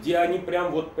 где они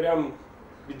прям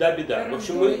беда-беда. В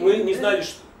общем, мы не знали,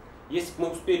 что если бы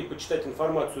мы успели почитать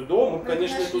информацию до, мы,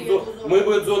 конечно, мы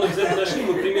бы эту зону обязательно нашли,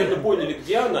 мы примерно поняли,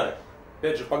 где она.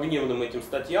 Опять же, по гневным этим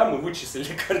статьям мы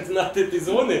вычислили координаты этой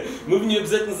зоны, мы в нее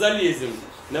обязательно залезем.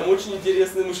 Нам очень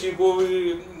интересны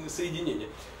мышьяковые соединения.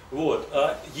 Вот.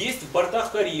 Есть в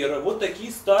бортах карьера вот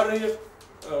такие старые,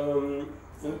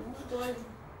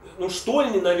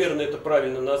 штольни, наверное, это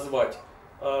правильно назвать.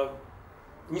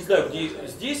 Не знаю, где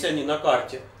здесь они на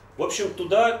карте. В общем,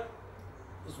 туда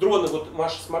с дрона вот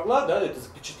Маша смогла, да, это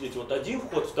запечатлеть. Вот один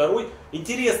вход, второй.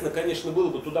 Интересно, конечно, было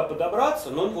бы туда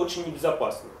подобраться, но очень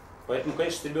небезопасно. Поэтому,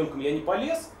 конечно, с ребенком я не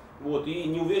полез. Вот, и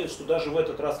не уверен, что даже в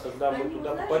этот раз, когда мы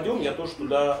туда попадем, я тоже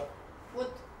туда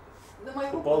на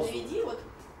мою руку наведи, вот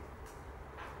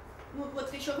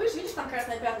еще выше, видишь, там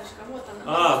красное пятнышко, вот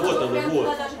оно. Вот оно, вот.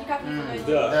 Туда даже никак не подойдет.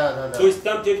 Да. То есть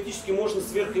там теоретически можно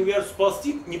сверху вверх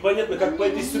сползти, непонятно, как по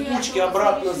этой сыпучке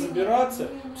обратно забираться.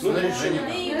 Это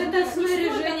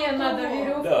снаряжение надо,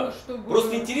 веревку, да. чтобы...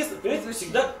 Просто интересно, понимаете,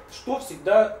 что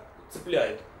всегда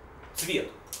цепляет? Цвет.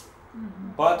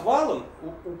 По отвалам,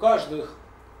 у каждых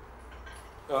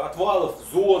отвалов,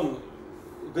 зон,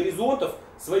 горизонтов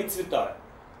свои цвета.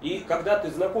 И когда ты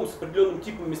знаком с определенным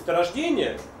типом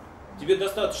месторождения, тебе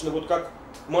достаточно, вот как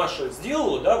Маша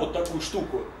сделала, да, вот такую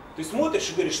штуку, ты смотришь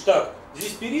и говоришь, так,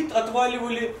 здесь перит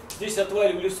отваливали, здесь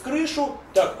отваливали с крышу,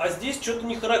 так, а здесь что-то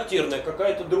не характерное,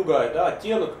 какая-то другая, да,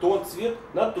 оттенок, тон, цвет,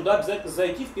 надо туда обязательно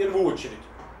зайти в первую очередь.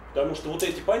 Потому что вот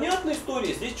эти понятные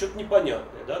истории, здесь что-то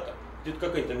непонятное, да, там, где-то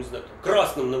какая-то, там, не знаю, там,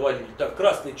 красным навалили, так,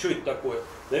 красный, что это такое?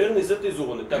 Наверное, из этой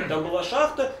зоны. Так, там была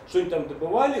шахта, что-нибудь там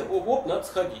добывали, оп, надо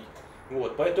сходить.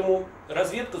 Вот, поэтому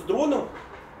разведка с дроном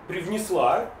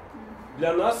привнесла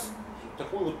для нас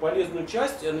такую вот полезную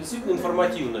часть, она действительно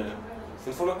информативная.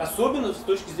 Особенно с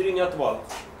точки зрения отвалов.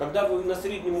 Когда вы на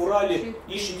Среднем Урале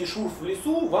ищете шурф в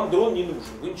лесу, вам дрон не нужен,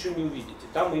 вы ничего не увидите.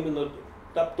 Там именно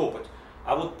топать.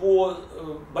 А вот по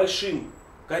большим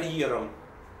карьерам,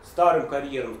 старым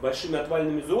карьерам, с большими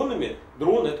отвальными зонами,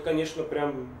 дрон это, конечно,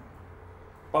 прям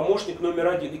помощник номер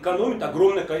один. Экономит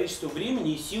огромное количество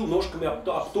времени и сил ножками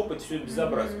обтопать все это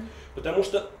безобразие. Потому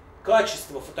что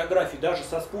качество фотографий даже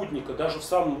со спутника, даже в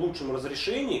самом лучшем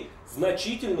разрешении,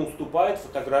 значительно уступает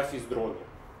фотографии с дрона.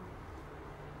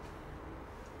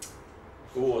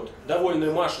 Вот.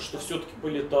 Довольная Маша, что все-таки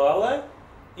полетала.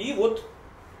 И вот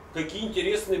какие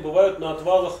интересные бывают на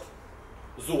отвалах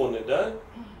зоны, да?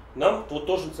 Нам вот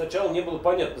тоже сначала не было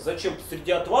понятно, зачем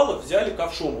среди отвалов взяли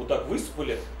ковшом, вот так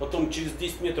высыпали, потом через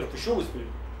 10 метров еще высыпали.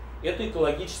 Это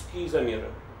экологические замеры.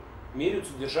 Меряют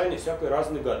содержание всякой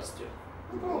разной гадости.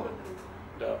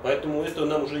 Да, поэтому это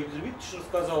нам уже Игорь Викторович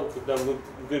рассказал, когда мы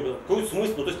говорим, какой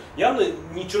смысл? Ну, то есть явно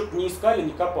ничего не искали,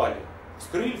 не копали.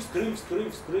 Вскрыли,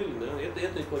 да,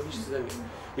 это экологический замер.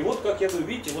 И вот, как я говорю,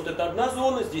 видите, вот это одна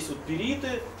зона, здесь вот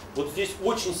периты, вот здесь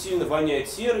очень сильно воняет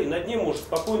серой, на дне может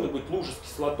спокойно быть лужа с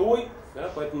кислотой, да,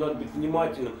 поэтому надо быть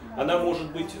внимательным. Она может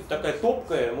быть такая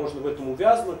топкая, можно в этом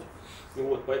увязнуть,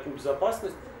 вот, поэтому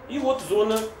безопасность. И вот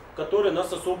зона, которая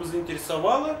нас особо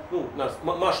заинтересовала,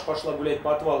 Маша пошла гулять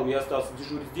по отвалам, я остался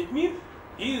дежурить с детьми,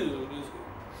 и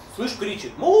слышу,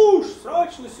 кричит, муж,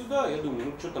 срочно сюда. Я думаю,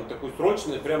 ну что там такое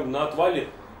срочное, прямо на отвале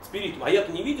с перитом. А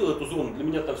я-то не видел эту зону, для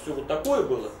меня там все вот такое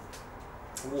было.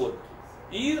 Вот.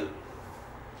 И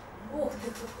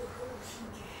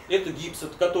это гипс,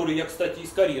 который я, кстати,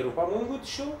 из карьеры, по-моему,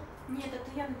 вытащил. Нет, это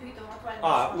я на перитом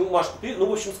отвале. Маша,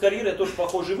 в общем, с карьеры я тоже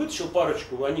похожий вытащил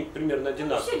парочку, они примерно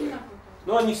одинаковые. Все одинаковые.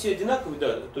 Они все одинаковые,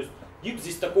 да. То есть гипс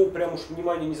здесь такого прям уж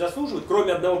внимания не заслуживает,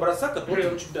 кроме одного образца, который я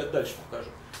вам чуть дальше покажу.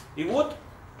 И вот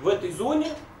в этой зоне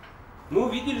мы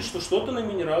увидели, что что-то на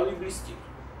минерале блестит.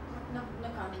 На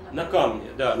камне, да. На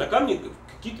камне, да. На камне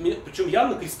какие-то, причем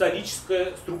явно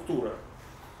кристаллическая структура.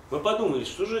 Мы подумали,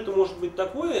 что же это может быть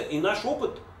такое, и наш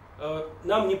опыт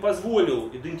нам не позволил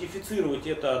идентифицировать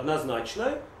это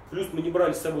однозначно. Плюс мы не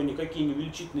брали с собой никакие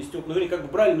неувеличительные стекла. Ну, вернее, как бы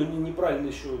брали, но неправильно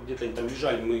еще где-то они там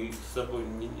лежали, мы их с собой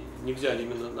не взяли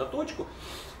именно на точку.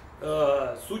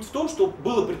 Суть в том, что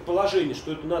было предположение,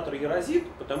 что это натрий-ерозит,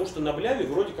 потому что на Бляве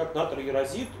вроде как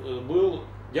натрий-ерозит был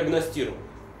диагностирован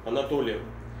Анатолием.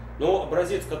 Но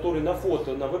образец, который на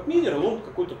фото на веб-минерал, он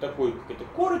какой-то такой, какая-то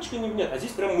корочка невнятная, а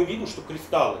здесь прямо мы видим, что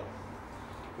кристаллы.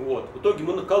 Вот. В итоге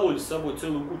мы накололи с собой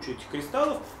целую кучу этих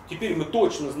кристаллов. Теперь мы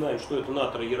точно знаем, что это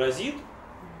натрий-ерозит.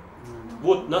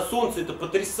 Вот на солнце это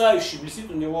потрясающе блестит,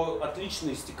 у него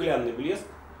отличный стеклянный блеск.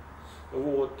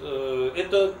 Вот.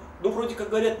 Это, ну, вроде как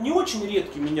говорят, не очень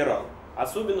редкий минерал.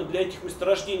 Особенно для этих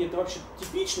месторождений это вообще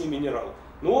типичный минерал.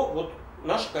 Но вот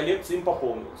наша коллекция им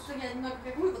пополнилась. Что я немного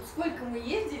говорю, вот сколько мы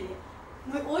ездили,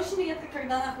 мы очень редко,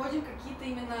 когда находим какие-то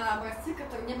именно образцы,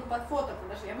 которые не бы под фото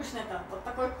подошли. Обычно это вот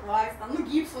такой кварц, там, ну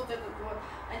гипс вот этот вот,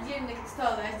 отдельные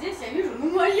кристаллы. А здесь я вижу,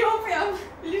 ну мое прям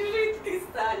лежит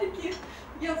кристаллики.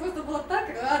 Я просто была так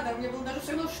рада, мне было даже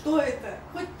все равно, что это.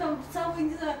 Хоть там самый,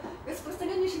 не знаю,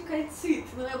 распространеннейший кальцит,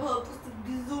 но я была просто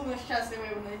безумно счастлива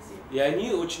его найти. И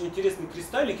они очень интересные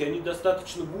кристаллики, они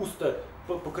достаточно густо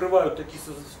покрывают, такие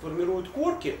сформируют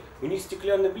корки, у них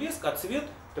стеклянный блеск, а цвет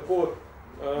такого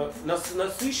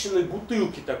насыщенной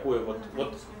бутылки такой вот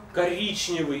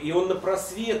коричневый, и он на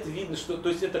просвет видно, что, то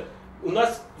есть это у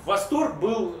нас восторг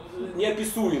был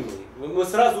неописуемый. Мы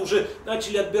сразу уже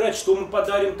начали отбирать, что мы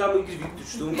подарим там Игорю Викторовичу,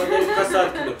 что мы подарим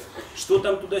Касаткину, что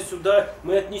там туда-сюда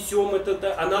мы отнесем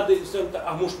это, а надо,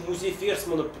 а может в музей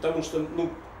Ферсмана, потому что,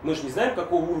 ну, мы же не знаем,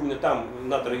 какого уровня там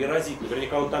натрий-ерозит,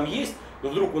 наверняка он там есть, но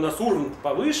вдруг у нас уровень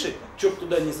повыше, что бы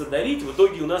туда не задарить, в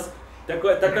итоге у нас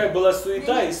такая была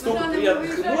суета и столько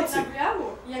приятных эмоций.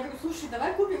 Я говорю, слушай,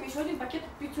 давай купим еще один пакет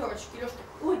пятерочки. Леша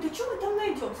такой, ой, да что мы там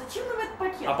найдем? Зачем нам этот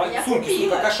пакет? А сумки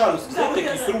кашановские, да,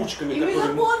 такие с ручками. И мы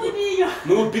заполнили ее.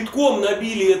 Мы вот битком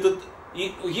набили этот,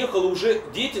 и ехало уже,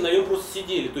 дети на нем просто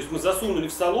сидели. То есть мы засунули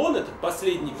в салон этот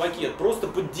последний пакет, просто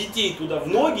под детей туда в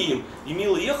ноги им, и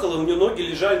Мила ехала, у нее ноги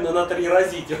лежали на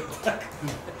натрий-ерозите, вот так,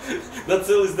 на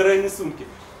целой здоровенной сумке.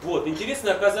 Вот,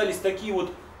 интересно оказались такие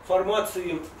вот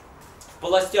формации в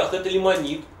полостях, это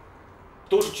лимонит.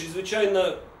 Тоже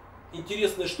чрезвычайно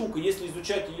интересная штука, если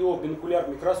изучать ее в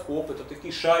бинокулярный микроскоп, это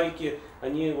такие шарики,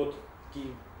 они вот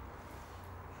такие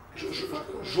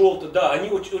желтые, да, они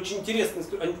очень интересные,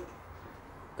 они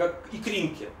как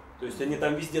икринки, то есть они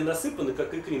там везде насыпаны,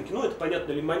 как икринки. Ну, это,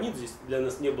 понятно, лимонит, здесь для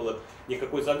нас не было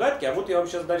никакой загадки, а вот я вам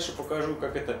сейчас дальше покажу,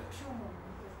 как это.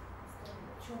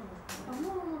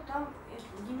 По-моему, там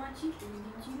гематит или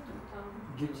гетит,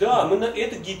 там... Да,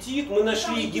 это гетит, мы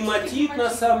нашли гематит на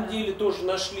самом деле, тоже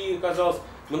нашли, оказалось,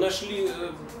 мы нашли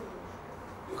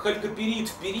халькоперит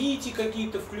в перите,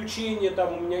 какие-то включения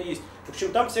там у меня есть. В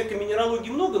общем, там всякой минералогии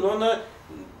много, но она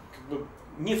как бы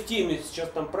не в теме сейчас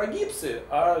там про гипсы,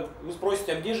 а вы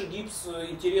спросите, а где же гипс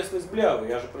интересный с Блявы?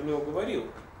 Я же про него говорил.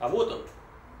 А вот он.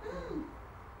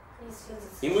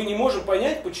 И мы не можем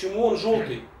понять, почему он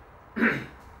желтый.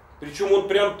 Причем он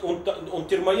прям, он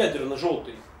термоядерно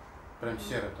желтый. Прям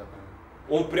серый такой.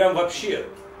 Он прям вообще.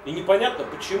 И непонятно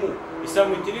почему. И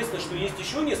самое интересное, что есть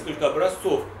еще несколько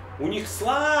образцов. У них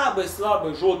слабое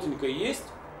желтенькое есть,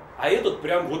 а этот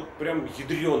прям вот прям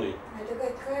ядреный. Это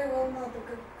какая волна?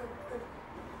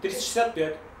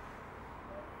 365.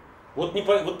 Вот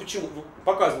почему.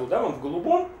 Показывал, да, вам в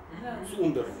голубом с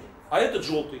ундер, а этот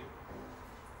желтый.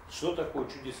 Что такое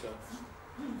чудеса?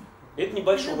 Это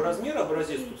небольшого размера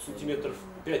образец, тут сантиметров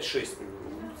 5-6.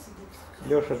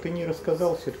 Леша, ты не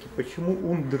рассказал все-таки, почему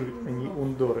ундры, а не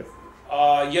ундоры?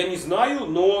 Я не знаю,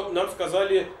 но нам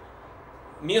сказали,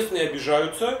 местные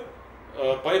обижаются,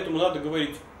 поэтому надо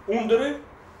говорить ундеры,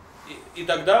 и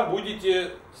тогда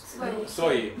будете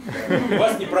свои.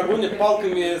 Вас не прогонят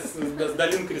палками с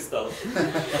долин кристаллов.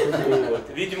 Вот.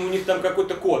 Видимо, у них там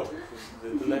какой-то код.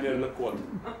 Это, наверное, код.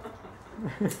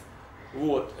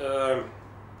 Вот.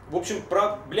 В общем,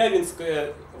 про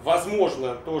Блявинское,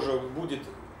 возможно, тоже будет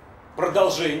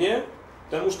продолжение,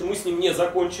 потому что мы с ним не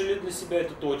закончили для себя,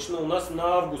 это точно. У нас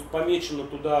на август помечено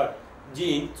туда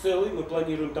день целый, мы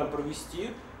планируем там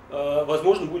провести.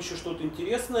 Возможно, будет еще что-то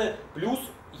интересное. Плюс,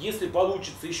 если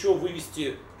получится еще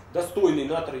вывести достойный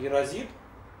натрий-ерозит,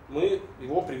 мы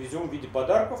его привезем в виде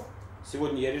подарков.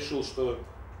 Сегодня я решил, что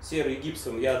серый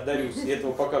гипсом я отдарюсь, и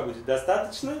этого пока будет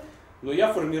достаточно. Но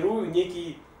я формирую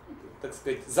некий, так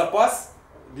сказать, запас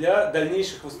для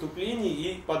дальнейших выступлений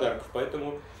и подарков.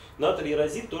 Поэтому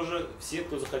натрий-ерозит тоже все,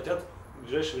 кто захотят, в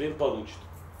ближайшее время получит.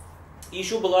 И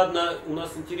еще была одна у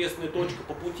нас интересная точка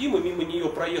по пути, мы мимо нее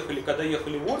проехали, когда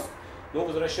ехали в Орск, но,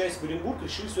 возвращаясь в Оренбург,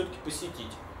 решили все-таки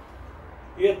посетить.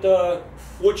 Это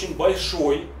очень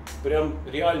большой, прям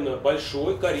реально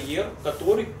большой карьер,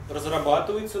 который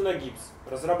разрабатывается на гипс.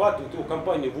 Разрабатывает его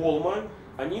компания Волма,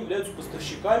 они являются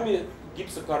поставщиками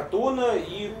гипсокартона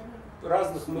и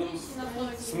разных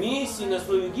смесей на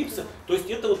основе гипса. То есть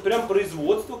это вот прям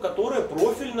производство, которое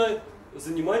профильно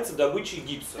занимается добычей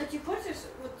гипса. Кстати, хочешь,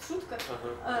 вот шутка,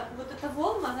 вот эта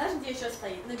Волма, знаешь, где еще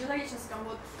стоит? На Геологическом,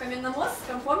 вот в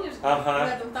Каменномостском, помнишь?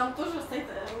 Там тоже стоит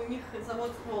у них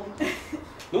завод Волма.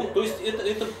 Ну, то есть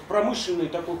это промышленный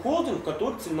такой холдинг,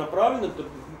 который целенаправленно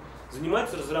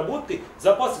занимается разработкой.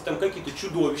 Запасы там какие-то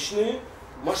чудовищные,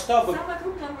 масштабы. Самая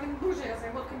крупная в Оренбурге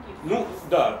разработка гипса. Ну,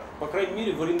 да, по крайней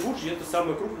мере в Оренбурге это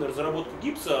самая крупная разработка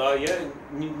гипса, а я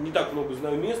не так много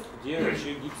знаю мест, где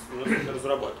вообще гипс у нас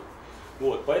разрабатывают.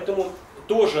 Вот, поэтому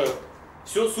тоже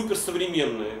все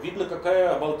суперсовременное. Видно,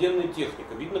 какая обалденная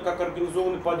техника, видно, как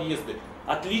организованы подъезды.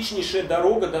 Отличнейшая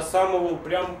дорога до самого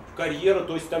прям карьера,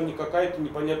 то есть там не какая-то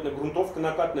непонятная грунтовка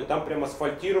накатанная, там прям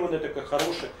асфальтированная такая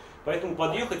хорошая. Поэтому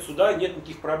подъехать сюда нет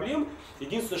никаких проблем.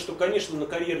 Единственное, что, конечно, на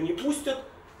карьер не пустят.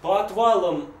 По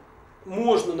отвалам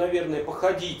можно, наверное,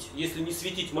 походить, если не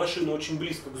светить машину очень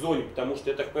близко к зоне, потому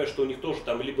что я так понимаю, что у них тоже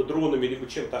там либо дронами, либо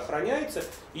чем-то охраняется.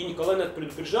 И Николай нас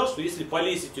предупреждал, что если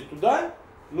полезете туда,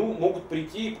 ну, могут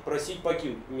прийти и попросить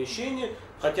покинуть помещение.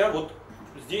 Хотя вот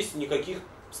здесь никаких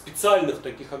специальных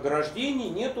таких ограждений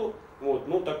нету. Вот,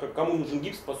 ну, так как кому нужен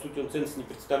гипс, по сути, он ценности не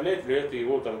представляет, вряд ли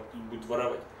его там будет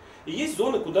воровать. И есть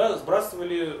зоны, куда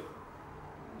сбрасывали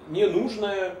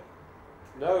ненужное.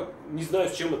 Да, не знаю,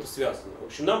 с чем это связано. В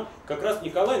общем, нам как раз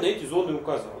Николай на эти зоны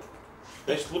указал.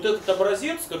 Значит, вот этот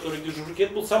образец, который держу в руке,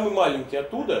 это был самый маленький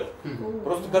оттуда.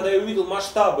 Просто когда я увидел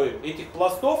масштабы этих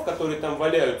пластов, которые там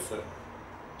валяются,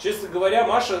 честно говоря,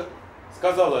 Маша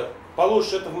сказала,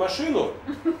 положишь это в машину,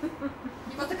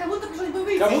 кому-то пришлось бы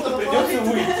выйти. Кому-то придется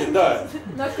выйти, да.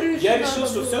 Я решил,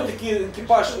 что все-таки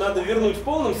экипаж надо вернуть в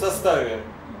полном составе.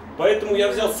 Поэтому я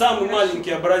взял самый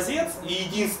маленький образец и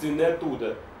единственный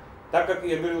оттуда. Так как,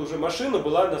 я говорил, уже машина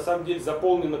была на самом деле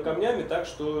заполнена камнями, так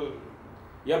что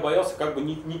я боялся как бы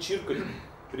не чиркать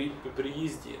при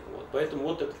езде. Вот. Поэтому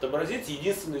вот этот образец,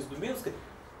 единственный из Дубенской.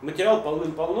 Материал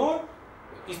полным-полно,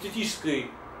 эстетической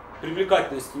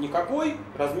привлекательности никакой,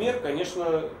 размер,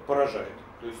 конечно, поражает.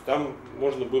 То есть там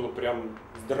можно было прям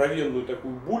здоровенную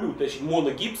такую булю утащить,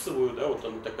 моногипсовую, да, вот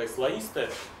она такая слоистая.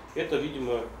 Это,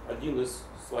 видимо, один из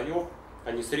слоев,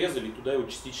 они срезали и туда его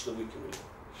частично выкинули.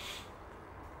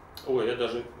 Ой, я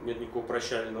даже нет никакого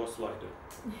прощального слайда.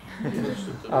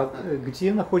 А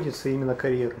где находится именно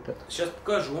карьер этот? Сейчас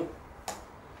покажу.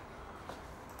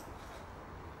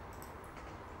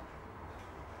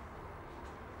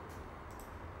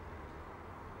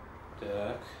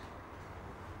 Так.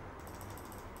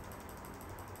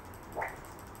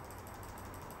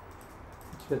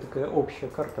 У тебя такая общая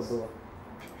карта была.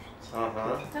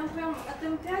 Ага. Там прям от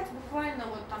М5 буквально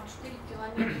вот там 4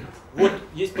 километра. Вот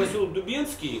есть поселок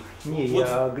Дубенский. Не,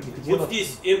 вот, где вот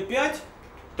здесь М5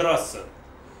 трасса.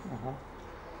 Ага.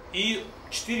 И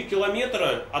 4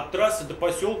 километра от трассы до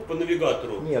поселка по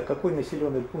навигатору. Не, а какой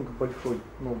населенный пункт большой,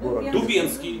 ну, город?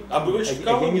 Дубенский. А больше Я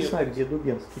кого не нет? знаю, где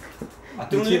Дубенский. А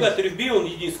ты в навигаторе вбей, он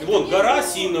единственный. Вон, гора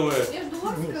Синовая. Между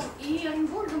Орском и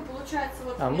Оренбургом получается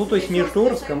вот. Ну то есть между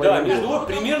Орском и Да, Оренбургом. между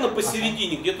примерно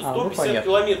посередине, где-то 150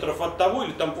 километров от того,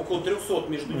 или там около 300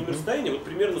 между ними расстояние, вот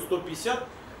примерно 150.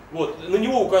 Вот, на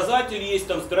него указатель есть,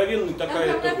 там здоровенный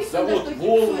такая завод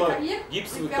Волма,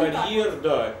 гипсовый карьер,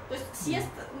 да. То есть съезд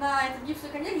на этот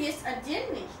гипсовый карьер есть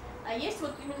отдельный, а есть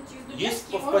вот именно через Дубенский есть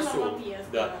в можно в поселок,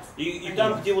 объезд. да. И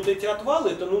там, где вот эти отвалы,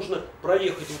 это нужно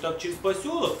проехать вот так через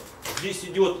поселок. Здесь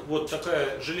идет вот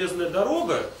такая железная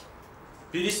дорога,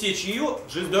 пересечь ее,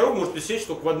 железная дорога может пересечь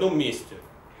только в одном месте.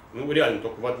 Ну реально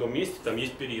только в одном месте, там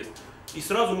есть переезд. И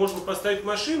сразу можно поставить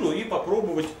машину и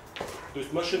попробовать. То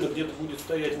есть машина где-то будет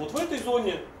стоять вот в этой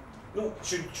зоне, ну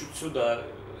чуть-чуть сюда,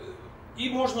 и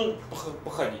можно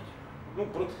походить. Ну,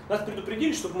 нас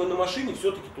предупредили, чтобы мы на машине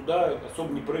все-таки туда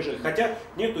особо не проезжали. Хотя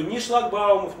нету ни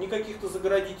шлагбаумов, ни каких-то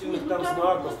заградительных там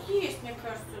знаков. Вот есть, мне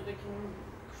кажется, такие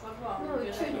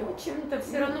шлагбаумы. Ну, чем-то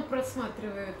все равно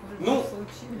просматривают в Ну, любом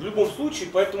случае. в любом случае,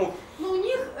 поэтому... Ну, у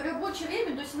них рабочее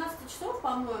время до 17 часов,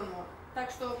 по-моему. Так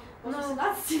что после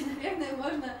 17, наверное,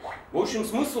 можно... В общем,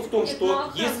 смысл в том, что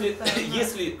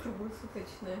если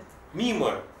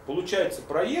мимо получается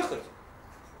проехать,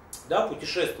 да,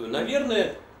 путешествую,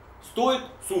 наверное, стоит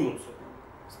сунуться.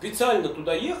 Специально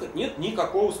туда ехать нет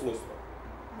никакого смысла.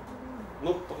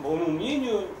 Ну, по моему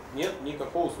мнению, нет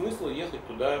никакого смысла ехать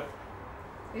туда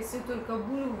Если только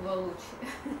бульву волочь.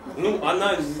 Ну,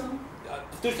 она,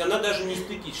 повторюсь, она даже не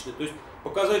эстетична. То есть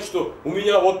показать, что у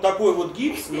меня вот такой вот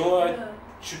гипс, но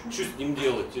что с ним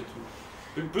делать?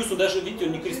 Плюс он даже, видите,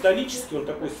 он не кристаллический, он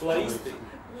такой слоистый.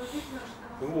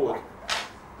 Вот.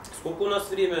 Сколько у нас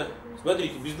время?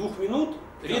 Смотрите, без 2 минут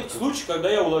редкий случай, когда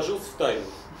я уложился в таймер.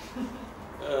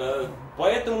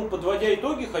 Поэтому, подводя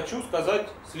итоги, хочу сказать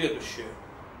следующее.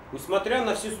 Несмотря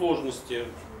на все сложности,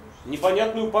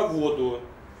 непонятную погоду,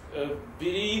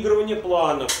 переигрывание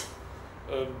планов,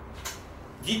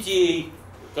 детей,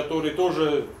 которые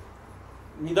тоже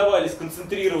не давали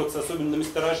сконцентрироваться, особенно на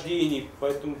месторождении,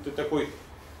 поэтому ты такой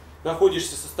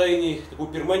находишься в состоянии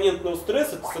такого перманентного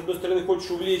стресса. Ты, с одной стороны, хочешь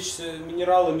увлечься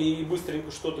минералами и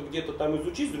быстренько что-то где-то там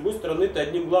изучить, с другой стороны, ты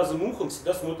одним глазом ухом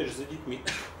всегда смотришь за детьми.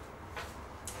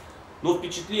 Но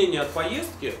впечатление от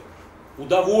поездки,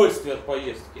 удовольствие от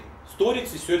поездки,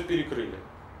 сторицы все это перекрыли.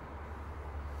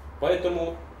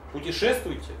 Поэтому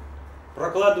путешествуйте,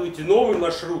 прокладывайте новые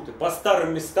маршруты по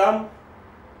старым местам,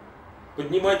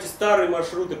 поднимайте старые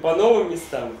маршруты по новым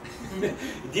местам,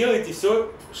 делайте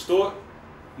все, что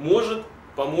может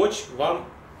помочь вам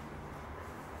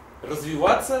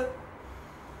развиваться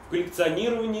в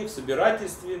коллекционировании, в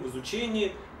собирательстве, в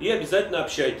изучении, и обязательно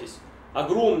общайтесь.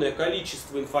 Огромное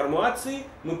количество информации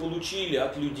мы получили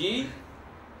от людей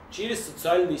через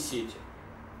социальные сети.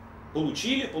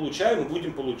 Получили, получаем и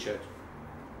будем получать.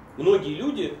 Многие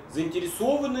люди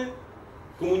заинтересованы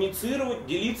коммуницировать,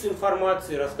 делиться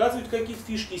информацией, рассказывать какие-то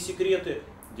фишки и секреты,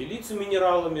 делиться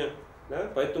минералами. Да?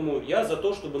 Поэтому я за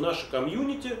то, чтобы наши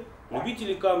комьюнити,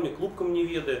 любители камня, клуб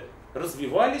Камневеды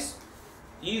развивались,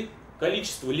 и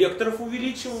количество лекторов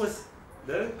увеличивалось,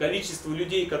 да? Количество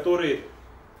людей, которые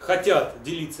хотят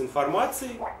делиться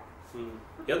информацией.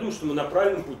 Я думаю, что мы на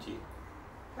правильном пути.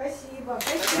 Спасибо.